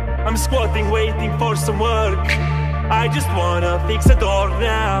 I'm squatting waiting for some work. I just wanna fix a door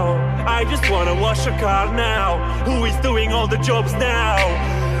now. I just wanna wash a car now. Who is doing all the jobs now?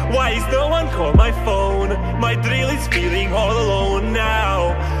 Why is no one call my phone? My drill is feeling all alone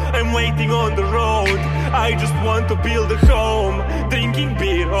now. I'm waiting on the road. I just want to build a home. Drinking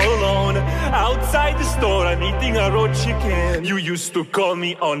beer all alone. Outside the store I'm eating a raw chicken. You used to call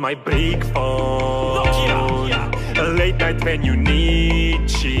me on my brick phone. Late night when you need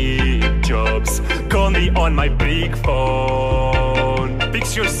cheap jobs. Call me on my brick phone.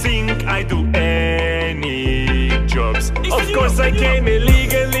 Fix your sink, I do any jobs. Of course I came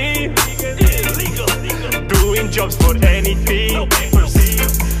illegally. Doing jobs for anything.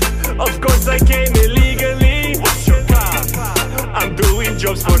 Of course I came illegally. I'm doing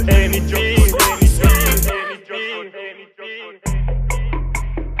jobs for anything.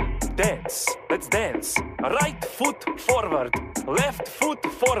 Dance, let's dance. Right foot forward, left foot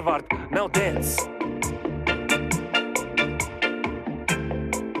forward. Now dance.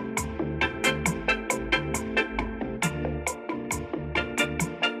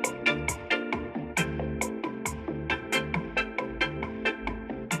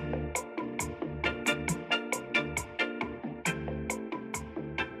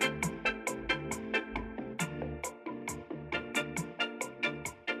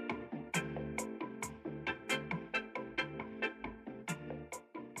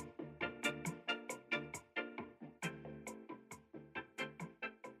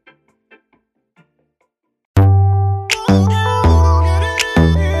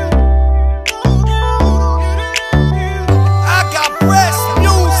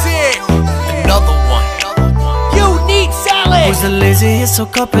 The laziest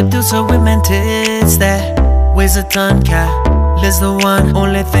so-called producer with mentors that weighs a ton. Liz the one,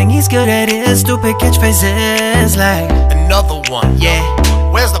 only thing he's good at is stupid catchphrases like another one. Yeah,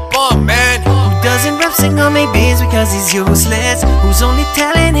 where's the bomb, man? Who doesn't rap, sing or make beats because he's useless? Whose only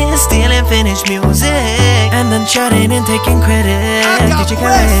talent is stealing finished music and then shouting and taking credit? DJ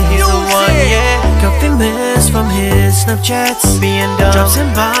Khaled, he's the one. Yeah, got famous from his Snapchats, being dumb, drops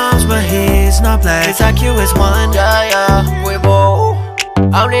and bombs, but he's not black. His IQ is one. Yeah, we both.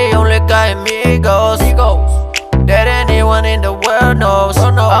 I'm the only guy in Migos that anyone in the world knows.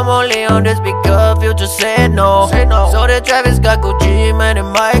 I'm only on this because Future said no. So the Travis Scott, Gucci Mane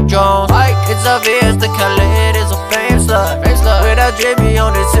and Mike Jones. It's obvious the Khaled is a fame slut. Without JB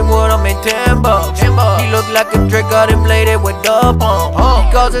on this, it would have made $10. He look like a Drake got inflated with the pump.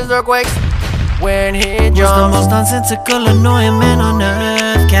 He causes earthquakes when he jumps. Who's the most nonsensical, annoying man on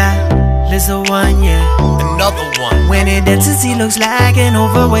earth? Liz the one, yeah. Another one. When he dances, he looks like an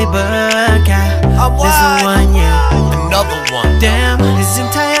overweight bird. Liz the one, yeah. Another one. Damn, his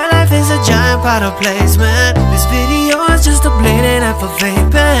entire life is a giant product placement. This video is just a blatant app for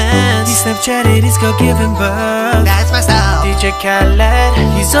vaping. He Snapchatted his girl giving birth. That's my style. DJ Khaled,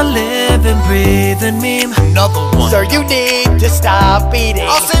 he's a living, breathing meme. Another one. Sir, you need to stop eating.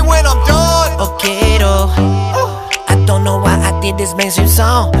 I'll say when I'm done. Okay, though. I don't know why I did this mainstream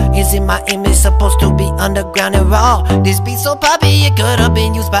song. Isn't my image supposed to be underground and raw? This beat so poppy, it could have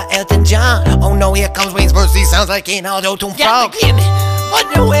been used by Elton John. Oh no, here comes Wayne's verse, he sounds like an auto-tune frog. What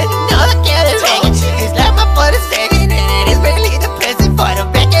the way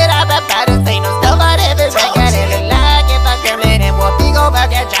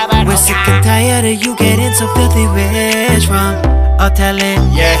getting so filthy rich from our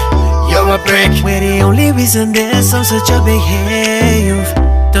talent. Yeah, you're a brick. We're the only reason there's some such a big hit. You've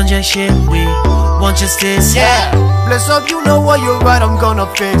done just shit, we want justice. Yeah, bless up, you know what you're right, I'm gonna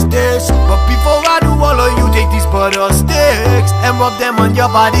fix this. But before I do, all of you take these butter sticks and rub them on your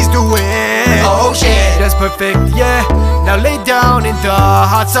bodies, do it. Oh shit, that's perfect, yeah. Now lay down in the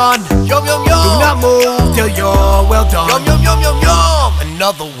hot sun. Yum yum yum. Do not move till you're well done. Yum yum yum yum yum.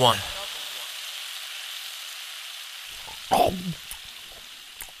 Another one.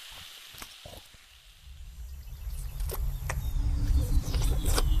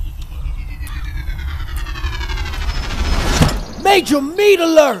 Major meat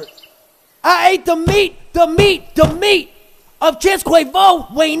alert! I ate the meat of Chance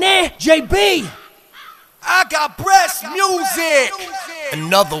Quavo, Wayne, JB. I got breast music.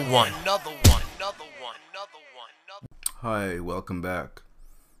 Another one. Hi, welcome back.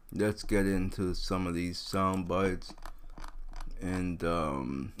 Let's get into some of these sound bites. And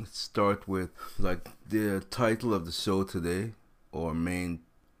let's start with like the title of the show today, or main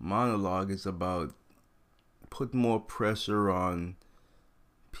monologue, is about put more pressure on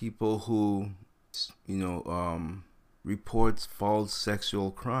people who, you know, reports false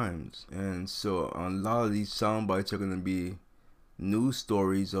sexual crimes. And so a lot of these sound bites are going to be news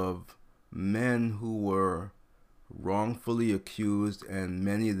stories of men who were wrongfully accused, and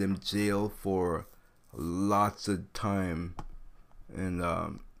many of them jailed for lots of time. And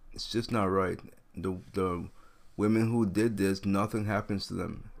it's just not right. The women who did this, nothing happens to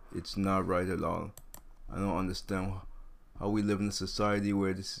them. It's not right at all. I don't understand how we live in a society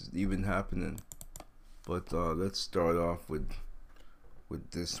where this is even happening. But let's start off with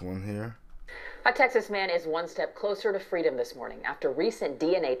this one here. A Texas man is one step closer to freedom this morning after recent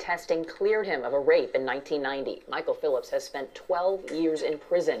DNA testing cleared him of a rape in 1990. Michael Phillips has spent 12 years in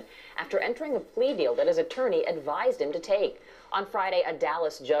prison after entering a plea deal that his attorney advised him to take. On Friday, a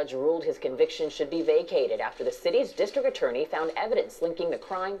Dallas judge ruled his conviction should be vacated after the city's district attorney found evidence linking the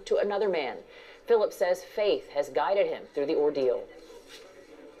crime to another man. Phillips says faith has guided him through the ordeal.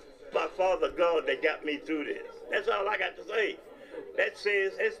 My Father God that got me through this. That's all I got to say. That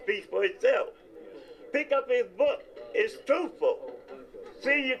says it speaks for itself. Pick up his book. It's truthful.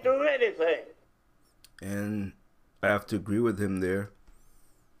 See you through anything. And I have to agree with him there.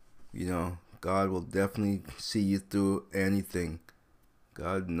 You know, God will definitely see you through anything.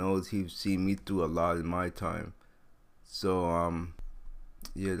 God knows He's seen me through a lot in my time. So,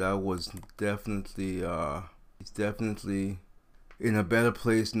 yeah, that was definitely, he's definitely in a better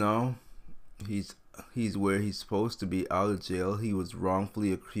place now. He's where he's supposed to be, out of jail. He was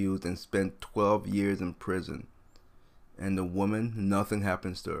wrongfully accused and spent 12 years in prison. And the woman, nothing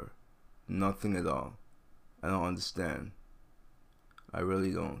happens to her. Nothing at all. I don't understand. I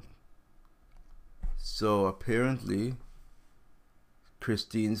really don't. So apparently,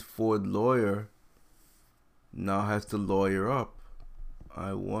 Christine Ford's lawyer now has to lawyer up.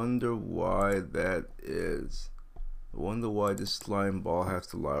 I wonder why that is. I wonder why this slime ball has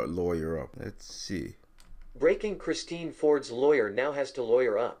to lawyer up. Let's see. Breaking: Christine Ford's lawyer now has to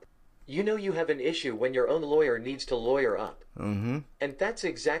lawyer up. You know you have an issue when your own lawyer needs to lawyer up. And that's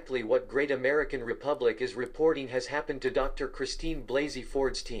exactly what Great American Republic is reporting has happened to Dr. Christine Blasey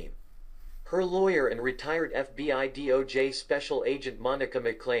Ford's team. Her lawyer and retired FBI DOJ Special Agent Monica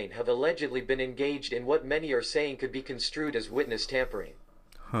McClain have allegedly been engaged in what many are saying could be construed as witness tampering.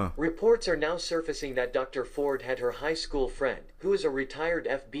 Reports are now surfacing that Dr. Ford had her high school friend, who is a retired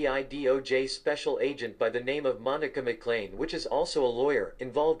FBI DOJ special agent by the name of Monica McClain, which is also a lawyer,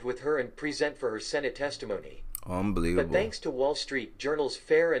 involved with her and present for her Senate testimony. Unbelievable. But thanks to Wall Street Journal's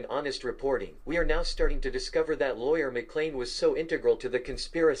fair and honest reporting, we are now starting to discover that lawyer McClain was so integral to the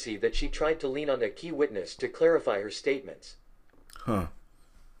conspiracy that she tried to lean on a key witness to clarify her statements. Why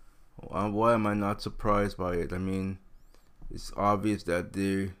am I not surprised by it? I mean, it's obvious that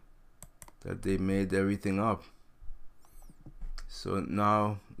they made everything up. So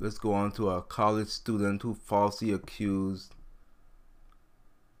now let's go on to a college student who falsely accused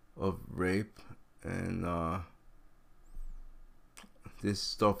of rape, and this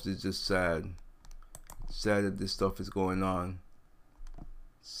stuff is just sad. Sad that this stuff is going on.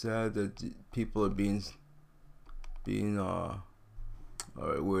 Sad that people are being alright,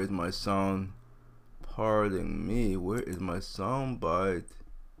 where's my sound? Pardon me, where is my sound bite?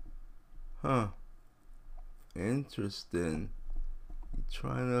 Interesting. You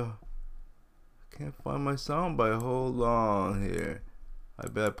trying to... I can't find my sound bite. Hold on here. I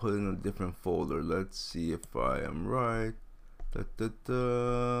better put it in a different folder. Let's see if I am right.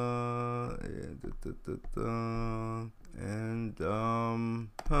 And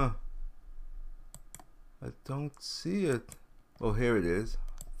I don't see it. Oh, here it is.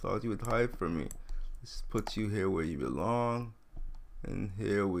 Thought you would hide from me. Let's put you here where you belong. And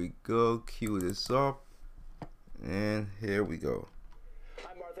here we go. Cue this up. And here we go.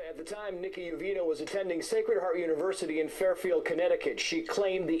 Hi, Martha. At the time, Nikki Uvino was attending Sacred Heart University in Fairfield, Connecticut. She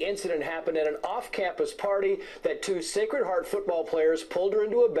claimed the incident happened at an off-campus party, that two Sacred Heart football players pulled her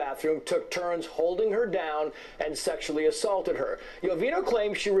into a bathroom, took turns holding her down, and sexually assaulted her. Uvino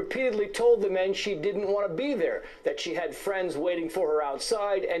claims she repeatedly told the men she didn't want to be there, that she had friends waiting for her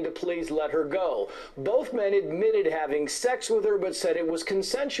outside, and to please let her go. Both men admitted having sex with her, but said it was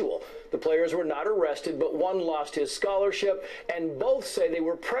consensual. The players were not arrested, but one lost his scholarship, and both say they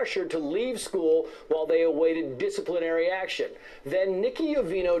were pressured to leave school while they awaited disciplinary action. Then Nikki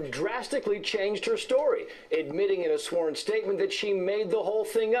Uvino drastically changed her story, admitting in a sworn statement that she made the whole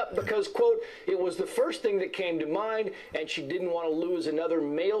thing up because, quote, it was the first thing that came to mind, and she didn't want to lose another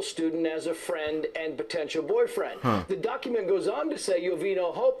male student as a friend and potential boyfriend. The document goes on to say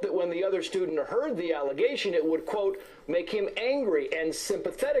Uvino hoped that when the other student heard the allegation, it would, quote, make him angry and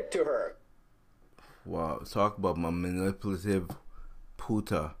sympathetic to her. Wow, talk about my manipulative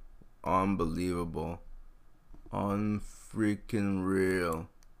puta. Unbelievable. Unfreaking real.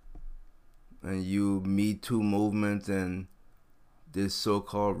 And you Me Too movement and this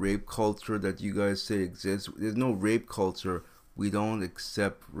so-called rape culture that you guys say exists. There's no rape culture. We don't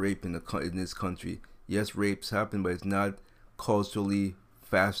accept rape in this country. Yes, rapes happen, but it's not culturally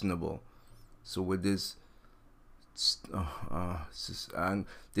fashionable. So with this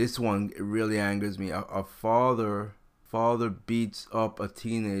this one really angers me. A father beats up a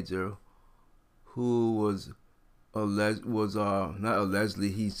teenager who was not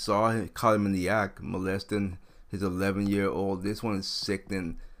allegedly, he saw him, caught him in the act, molesting his 11-year-old. This one is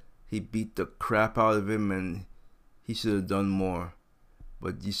sickening. He beat the crap out of him, and he should have done more.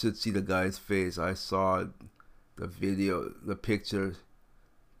 But you should see the guy's face. I saw the video, the picture.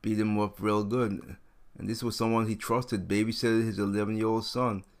 Beat him up real good. And this was someone he trusted, babysitted his 11-year-old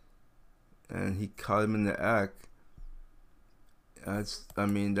son, and he caught him in the act. That's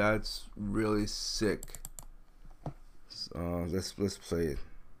really sick. Let's play it.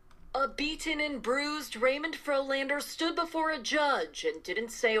 A beaten and bruised Raymond Frolander stood before a judge and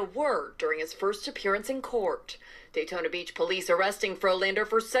didn't say a word during his first appearance in court. Daytona Beach police arresting Frolander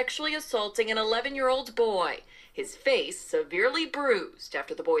for sexually assaulting an 11-year-old boy. His face severely bruised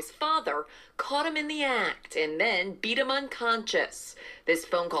after the boy's father caught him in the act and then beat him unconscious. This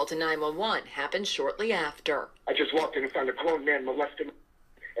phone call to 911 happened shortly after. I just walked in and found a grown man molesting,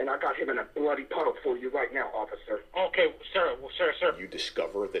 and I got him in a bloody puddle for you right now, officer. Okay, sir. Well, sir. You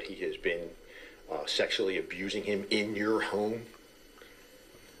discover that he has been sexually abusing him in your home.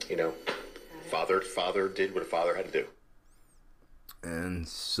 You know, father did what a father had to do. And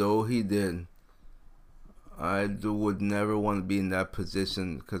so he did. I would never want to be in that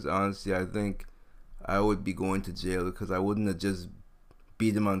position, because honestly, I think I would be going to jail, because I wouldn't have just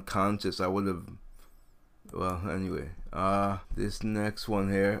beat him unconscious. I would have. Well, anyway, this next one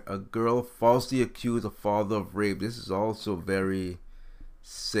here. A girl falsely accused a father of rape. This is also very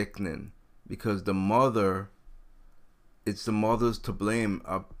sickening, because the mother, it's the mother's to blame.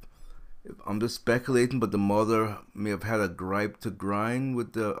 I'm just speculating, but the mother may have had a gripe to grind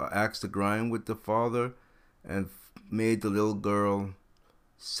with axe to grind with the father, and made the little girl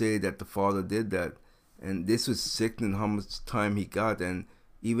say that the father did that. And this was sickening how much time he got. And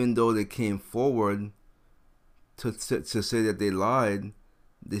even though they came forward to say that they lied,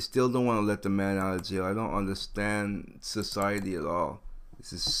 they still don't want to let the man out of jail. I don't understand society at all.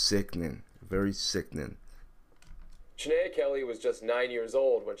 This is sickening, very sickening. Shania Kelly was just 9 years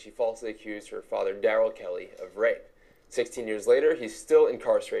old when she falsely accused her father, Daryl Kelly, of rape. 16 years later, he's still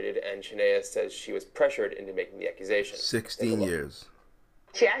incarcerated, and Shania says she was pressured into making the accusation. 16 years.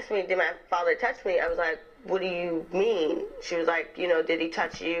 She asked me, did my father touch me? I was like, what do you mean? She was like, did he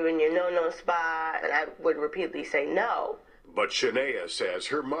touch you in your no-no spot? And I would repeatedly say no. But Shania says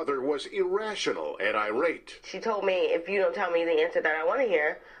her mother was irrational and irate. She told me, if you don't tell me the answer that I want to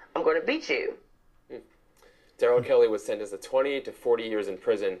hear, I'm going to beat you. Daryl Kelly was sentenced to 20 to 40 years in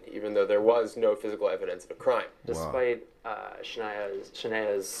prison, even though there was no physical evidence of a crime. Despite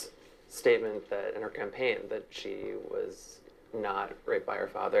Shania's statement that in her campaign that she was not raped by her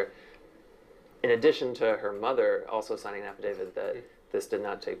father, in addition to her mother also signing an affidavit that this did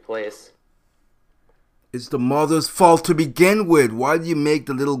not take place. It's the mother's fault to begin with. Why do you make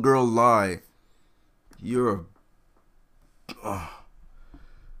the little girl lie? You're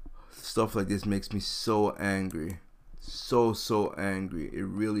stuff like this makes me so angry. So angry. It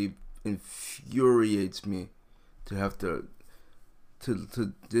really infuriates me to have to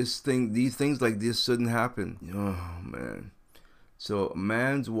these things like this shouldn't happen. Oh man. So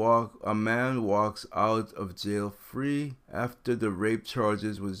a man walks out of jail free after the rape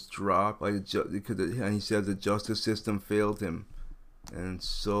charges was dropped by and he said the justice system failed him, and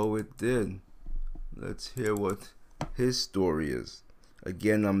so it did. Let's hear what his story is.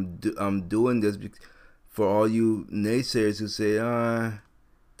 Again, I'm doing this for all you naysayers who say,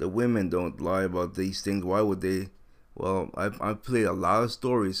 the women don't lie about these things. Why would they? Well, I've played a lot of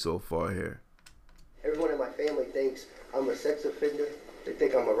stories so far here. Everyone in my family thinks I'm a sex offender. They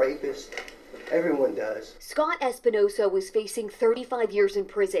think I'm a rapist. Everyone does. Scott Espinosa was facing 35 years in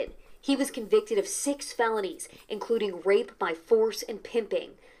prison. He was convicted of 6 felonies, including rape by force and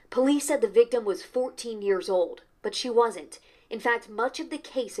pimping. Police said the victim was 14 years old, but she wasn't. In fact, much of the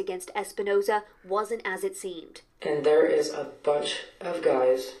case against Espinosa wasn't as it seemed. And there is a bunch of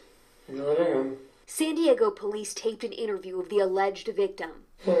guys in the living room. San Diego police taped an interview of the alleged victim.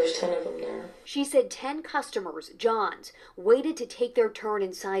 There's 10 of them there. She said 10 customers, Johns, waited to take their turn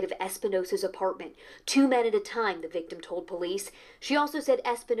inside of Espinosa's apartment. 2 men at a time, the victim told police. She also said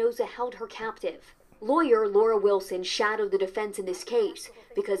Espinosa held her captive. Lawyer Laura Wilson shadowed the defense in this case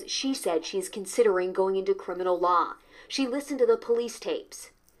because she said she's considering going into criminal law. She listened to the police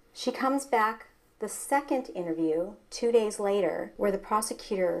tapes. She comes back the second interview 2 days later where the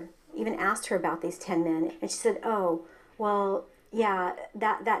prosecutor even asked her about these 10 men, and she said, oh, well, yeah,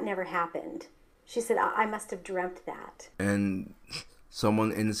 that never happened. She said, I must have dreamt that. And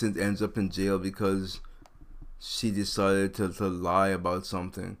someone innocent ends up in jail because she decided to lie about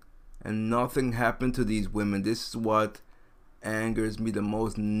something. And nothing happened to these women. This is what angers me the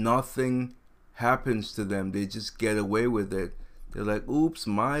most. Nothing happens to them. They just get away with it. They're like, oops,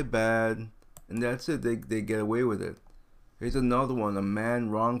 my bad. And that's it. They get away with it. Here's another one. A man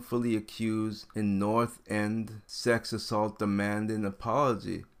wrongfully accused in North End sex assault demanding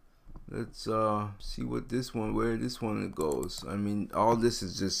apology. Let's see what where this one goes. I mean, all this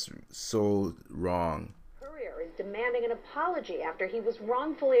is just so wrong. Courier is demanding an apology after he was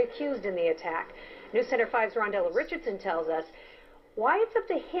wrongfully accused in the attack. News Center 5's Rondella Richardson tells us why it's up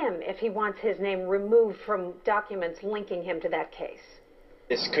to him if he wants his name removed from documents linking him to that case.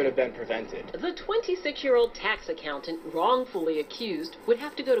 This could have been prevented. The 26-year-old tax accountant wrongfully accused would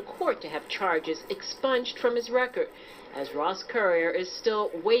have to go to court to have charges expunged from his record, as Ross Courier is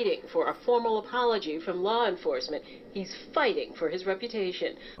still waiting for a formal apology from law enforcement. He's fighting for his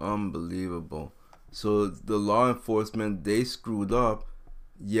reputation. Unbelievable. So the law enforcement, they screwed up,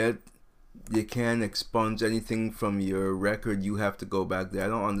 yet they can't expunge anything from your record. You have to go back there. I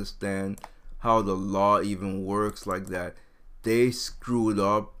don't understand how the law even works like that. They screwed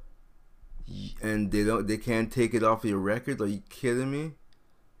up and they can't take it off your record. Are you kidding me?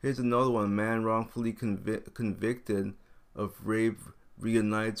 Here's another one. Man wrongfully convicted of rape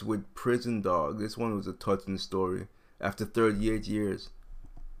reunites with prison dog. This one was a touching story after 38 years.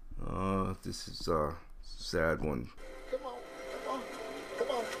 This is a sad one. Come on,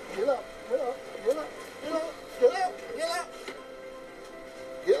 get up, get up, get up, get up, get up, get up.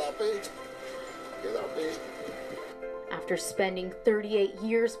 Get up, baby. Get up, baby. After spending 38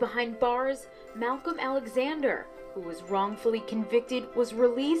 years behind bars, Malcolm Alexander, who was wrongfully convicted, was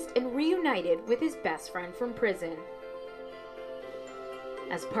released and reunited with his best friend from prison.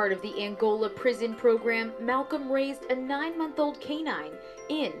 As part of the Angola prison program, Malcolm raised a 9-month-old canine,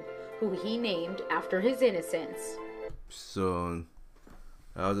 In, who he named after his innocence. So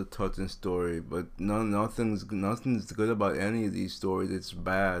that was a touching story, but nothing's good about any of these stories. It's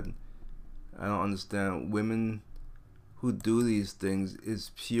bad. I don't understand. Women who do these things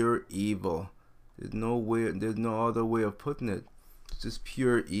is pure evil. There's no other way of putting it. It's just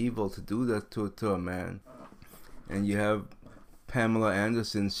pure evil to do that to a man. And you have Pamela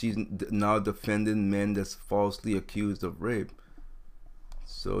Anderson. She's now defending men that's falsely accused of rape.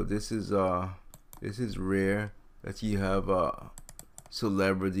 So this is rare that you have a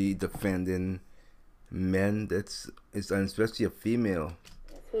celebrity defending men. And especially a female.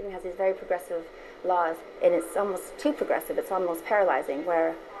 Sweden has these very progressive laws, and it's almost too progressive. It's almost paralyzing,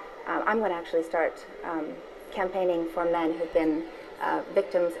 where I'm going to actually start campaigning for men who've been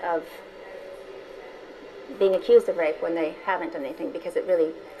victims of being accused of rape when they haven't done anything, because it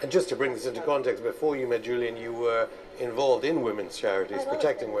really... And just to bring this into context, before you met Julian, you were involved in women's charities,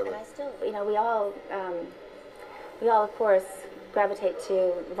 protecting women. And I still, we all, of course, gravitate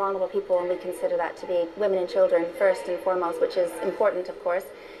to vulnerable people, and we consider that to be women and children first and foremost, which is important, of course.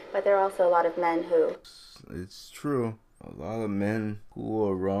 But there are also a lot of men who... It's true. A lot of men who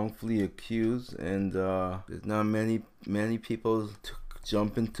are wrongfully accused, and there's not many people to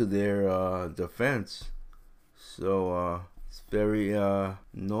jump into their defense. So it's very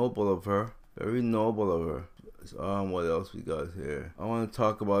noble of her. Very noble of her. What else we got here? I want to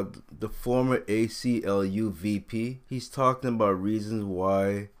talk about the former ACLU VP. He's talking about reasons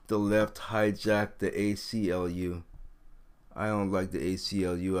why the left hijacked the ACLU. I don't like the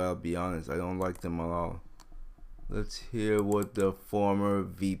ACLU, I'll be honest. I don't like them at all. Let's hear what the former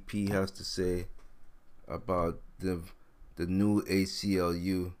VP has to say about the new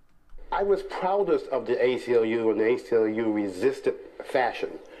ACLU. I was proudest of the ACLU when the ACLU resisted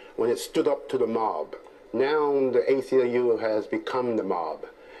fashion, when it stood up to the mob. Now the ACLU has become the mob,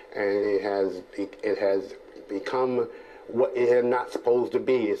 and it has become what it is not supposed to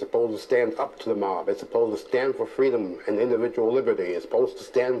be. It's supposed to stand up to the mob. It's supposed to stand for freedom and individual liberty. It's supposed to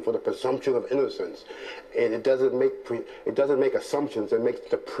stand for the presumption of innocence. It doesn't make assumptions. It makes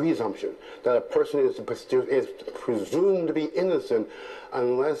the presumption that a person is presumed to be innocent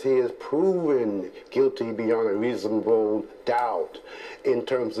unless he is proven guilty beyond a reasonable doubt. In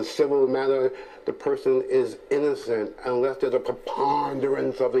terms of civil matter, the person is innocent unless there's a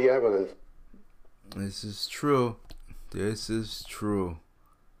preponderance of the evidence. This is true. This is true.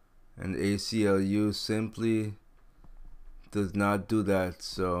 And ACLU simply does not do that.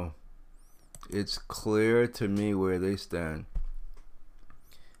 So it's clear to me where they stand.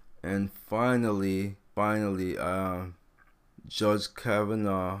 And finally, Judge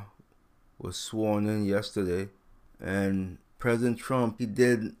Kavanaugh was sworn in yesterday, and President Trump, he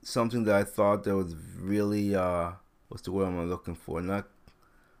did something that I thought that was really what's the word I'm looking for? That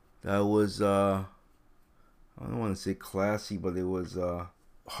was I don't want to say classy, but it was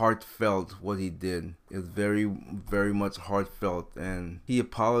heartfelt what he did. It was very, very much heartfelt, and he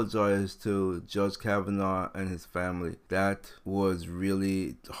apologized to Judge Kavanaugh and his family. That was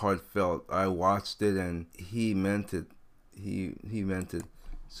really heartfelt. I watched it and he meant it. He meant it.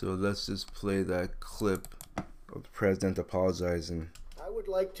 So let's just play that clip of the president apologizing. I would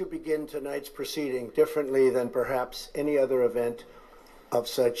like to begin tonight's proceeding differently than perhaps any other event of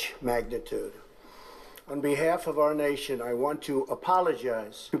such magnitude. On behalf of our nation, I want to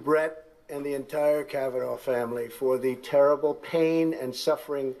apologize to Brett and the entire Kavanaugh family for the terrible pain and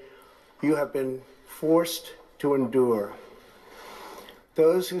suffering you have been forced to endure.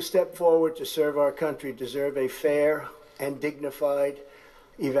 Those who step forward to serve our country deserve a fair and dignified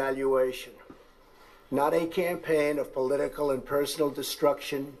evaluation, not a campaign of political and personal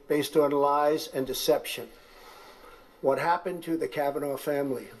destruction based on lies and deception. What happened to the Kavanaugh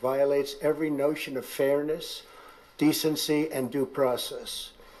family violates every notion of fairness, decency, and due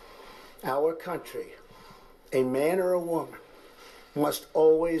process. Our country, a man or a woman, must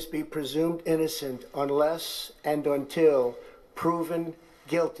always be presumed innocent unless and until proven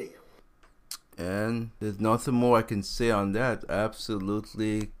guilty. And there's nothing more I can say on that.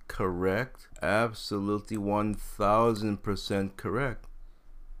 Absolutely correct. Absolutely 1000% correct.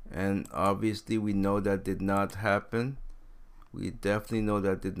 And obviously we know that did not happen. We definitely know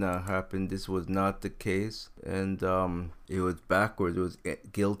that did not happen. This was not the case. And it was backwards. It was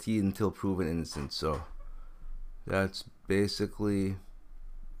guilty until proven innocent. So that's basically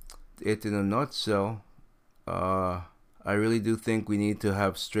it in a nutshell. I really do think we need to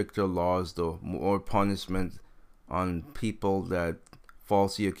have stricter laws, though, more punishment on people that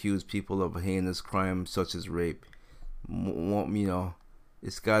falsely accuse people of heinous crimes such as rape. You know,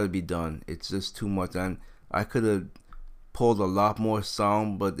 it's got to be done. It's just too much, and I could have pulled a lot more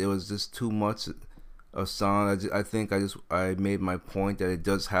sound, but it was just too much of sound. I think I made my point that it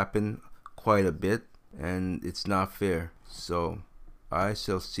does happen quite a bit, and it's not fair. So I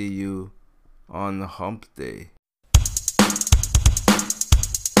shall see you on the hump day.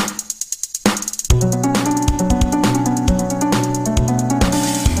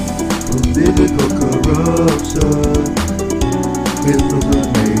 Political corruption is the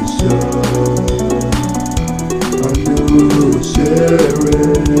nation. A new sheriff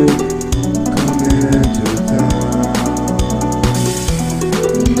coming to town.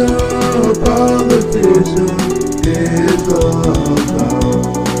 No politician is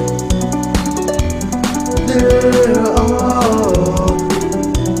allowed. They're all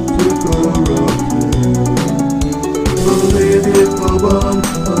too corrupted.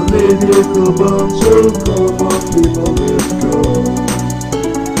 Political bomb, so come on people, let's go.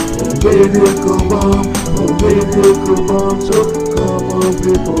 Political bomb, so come on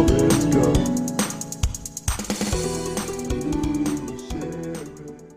people, let's go.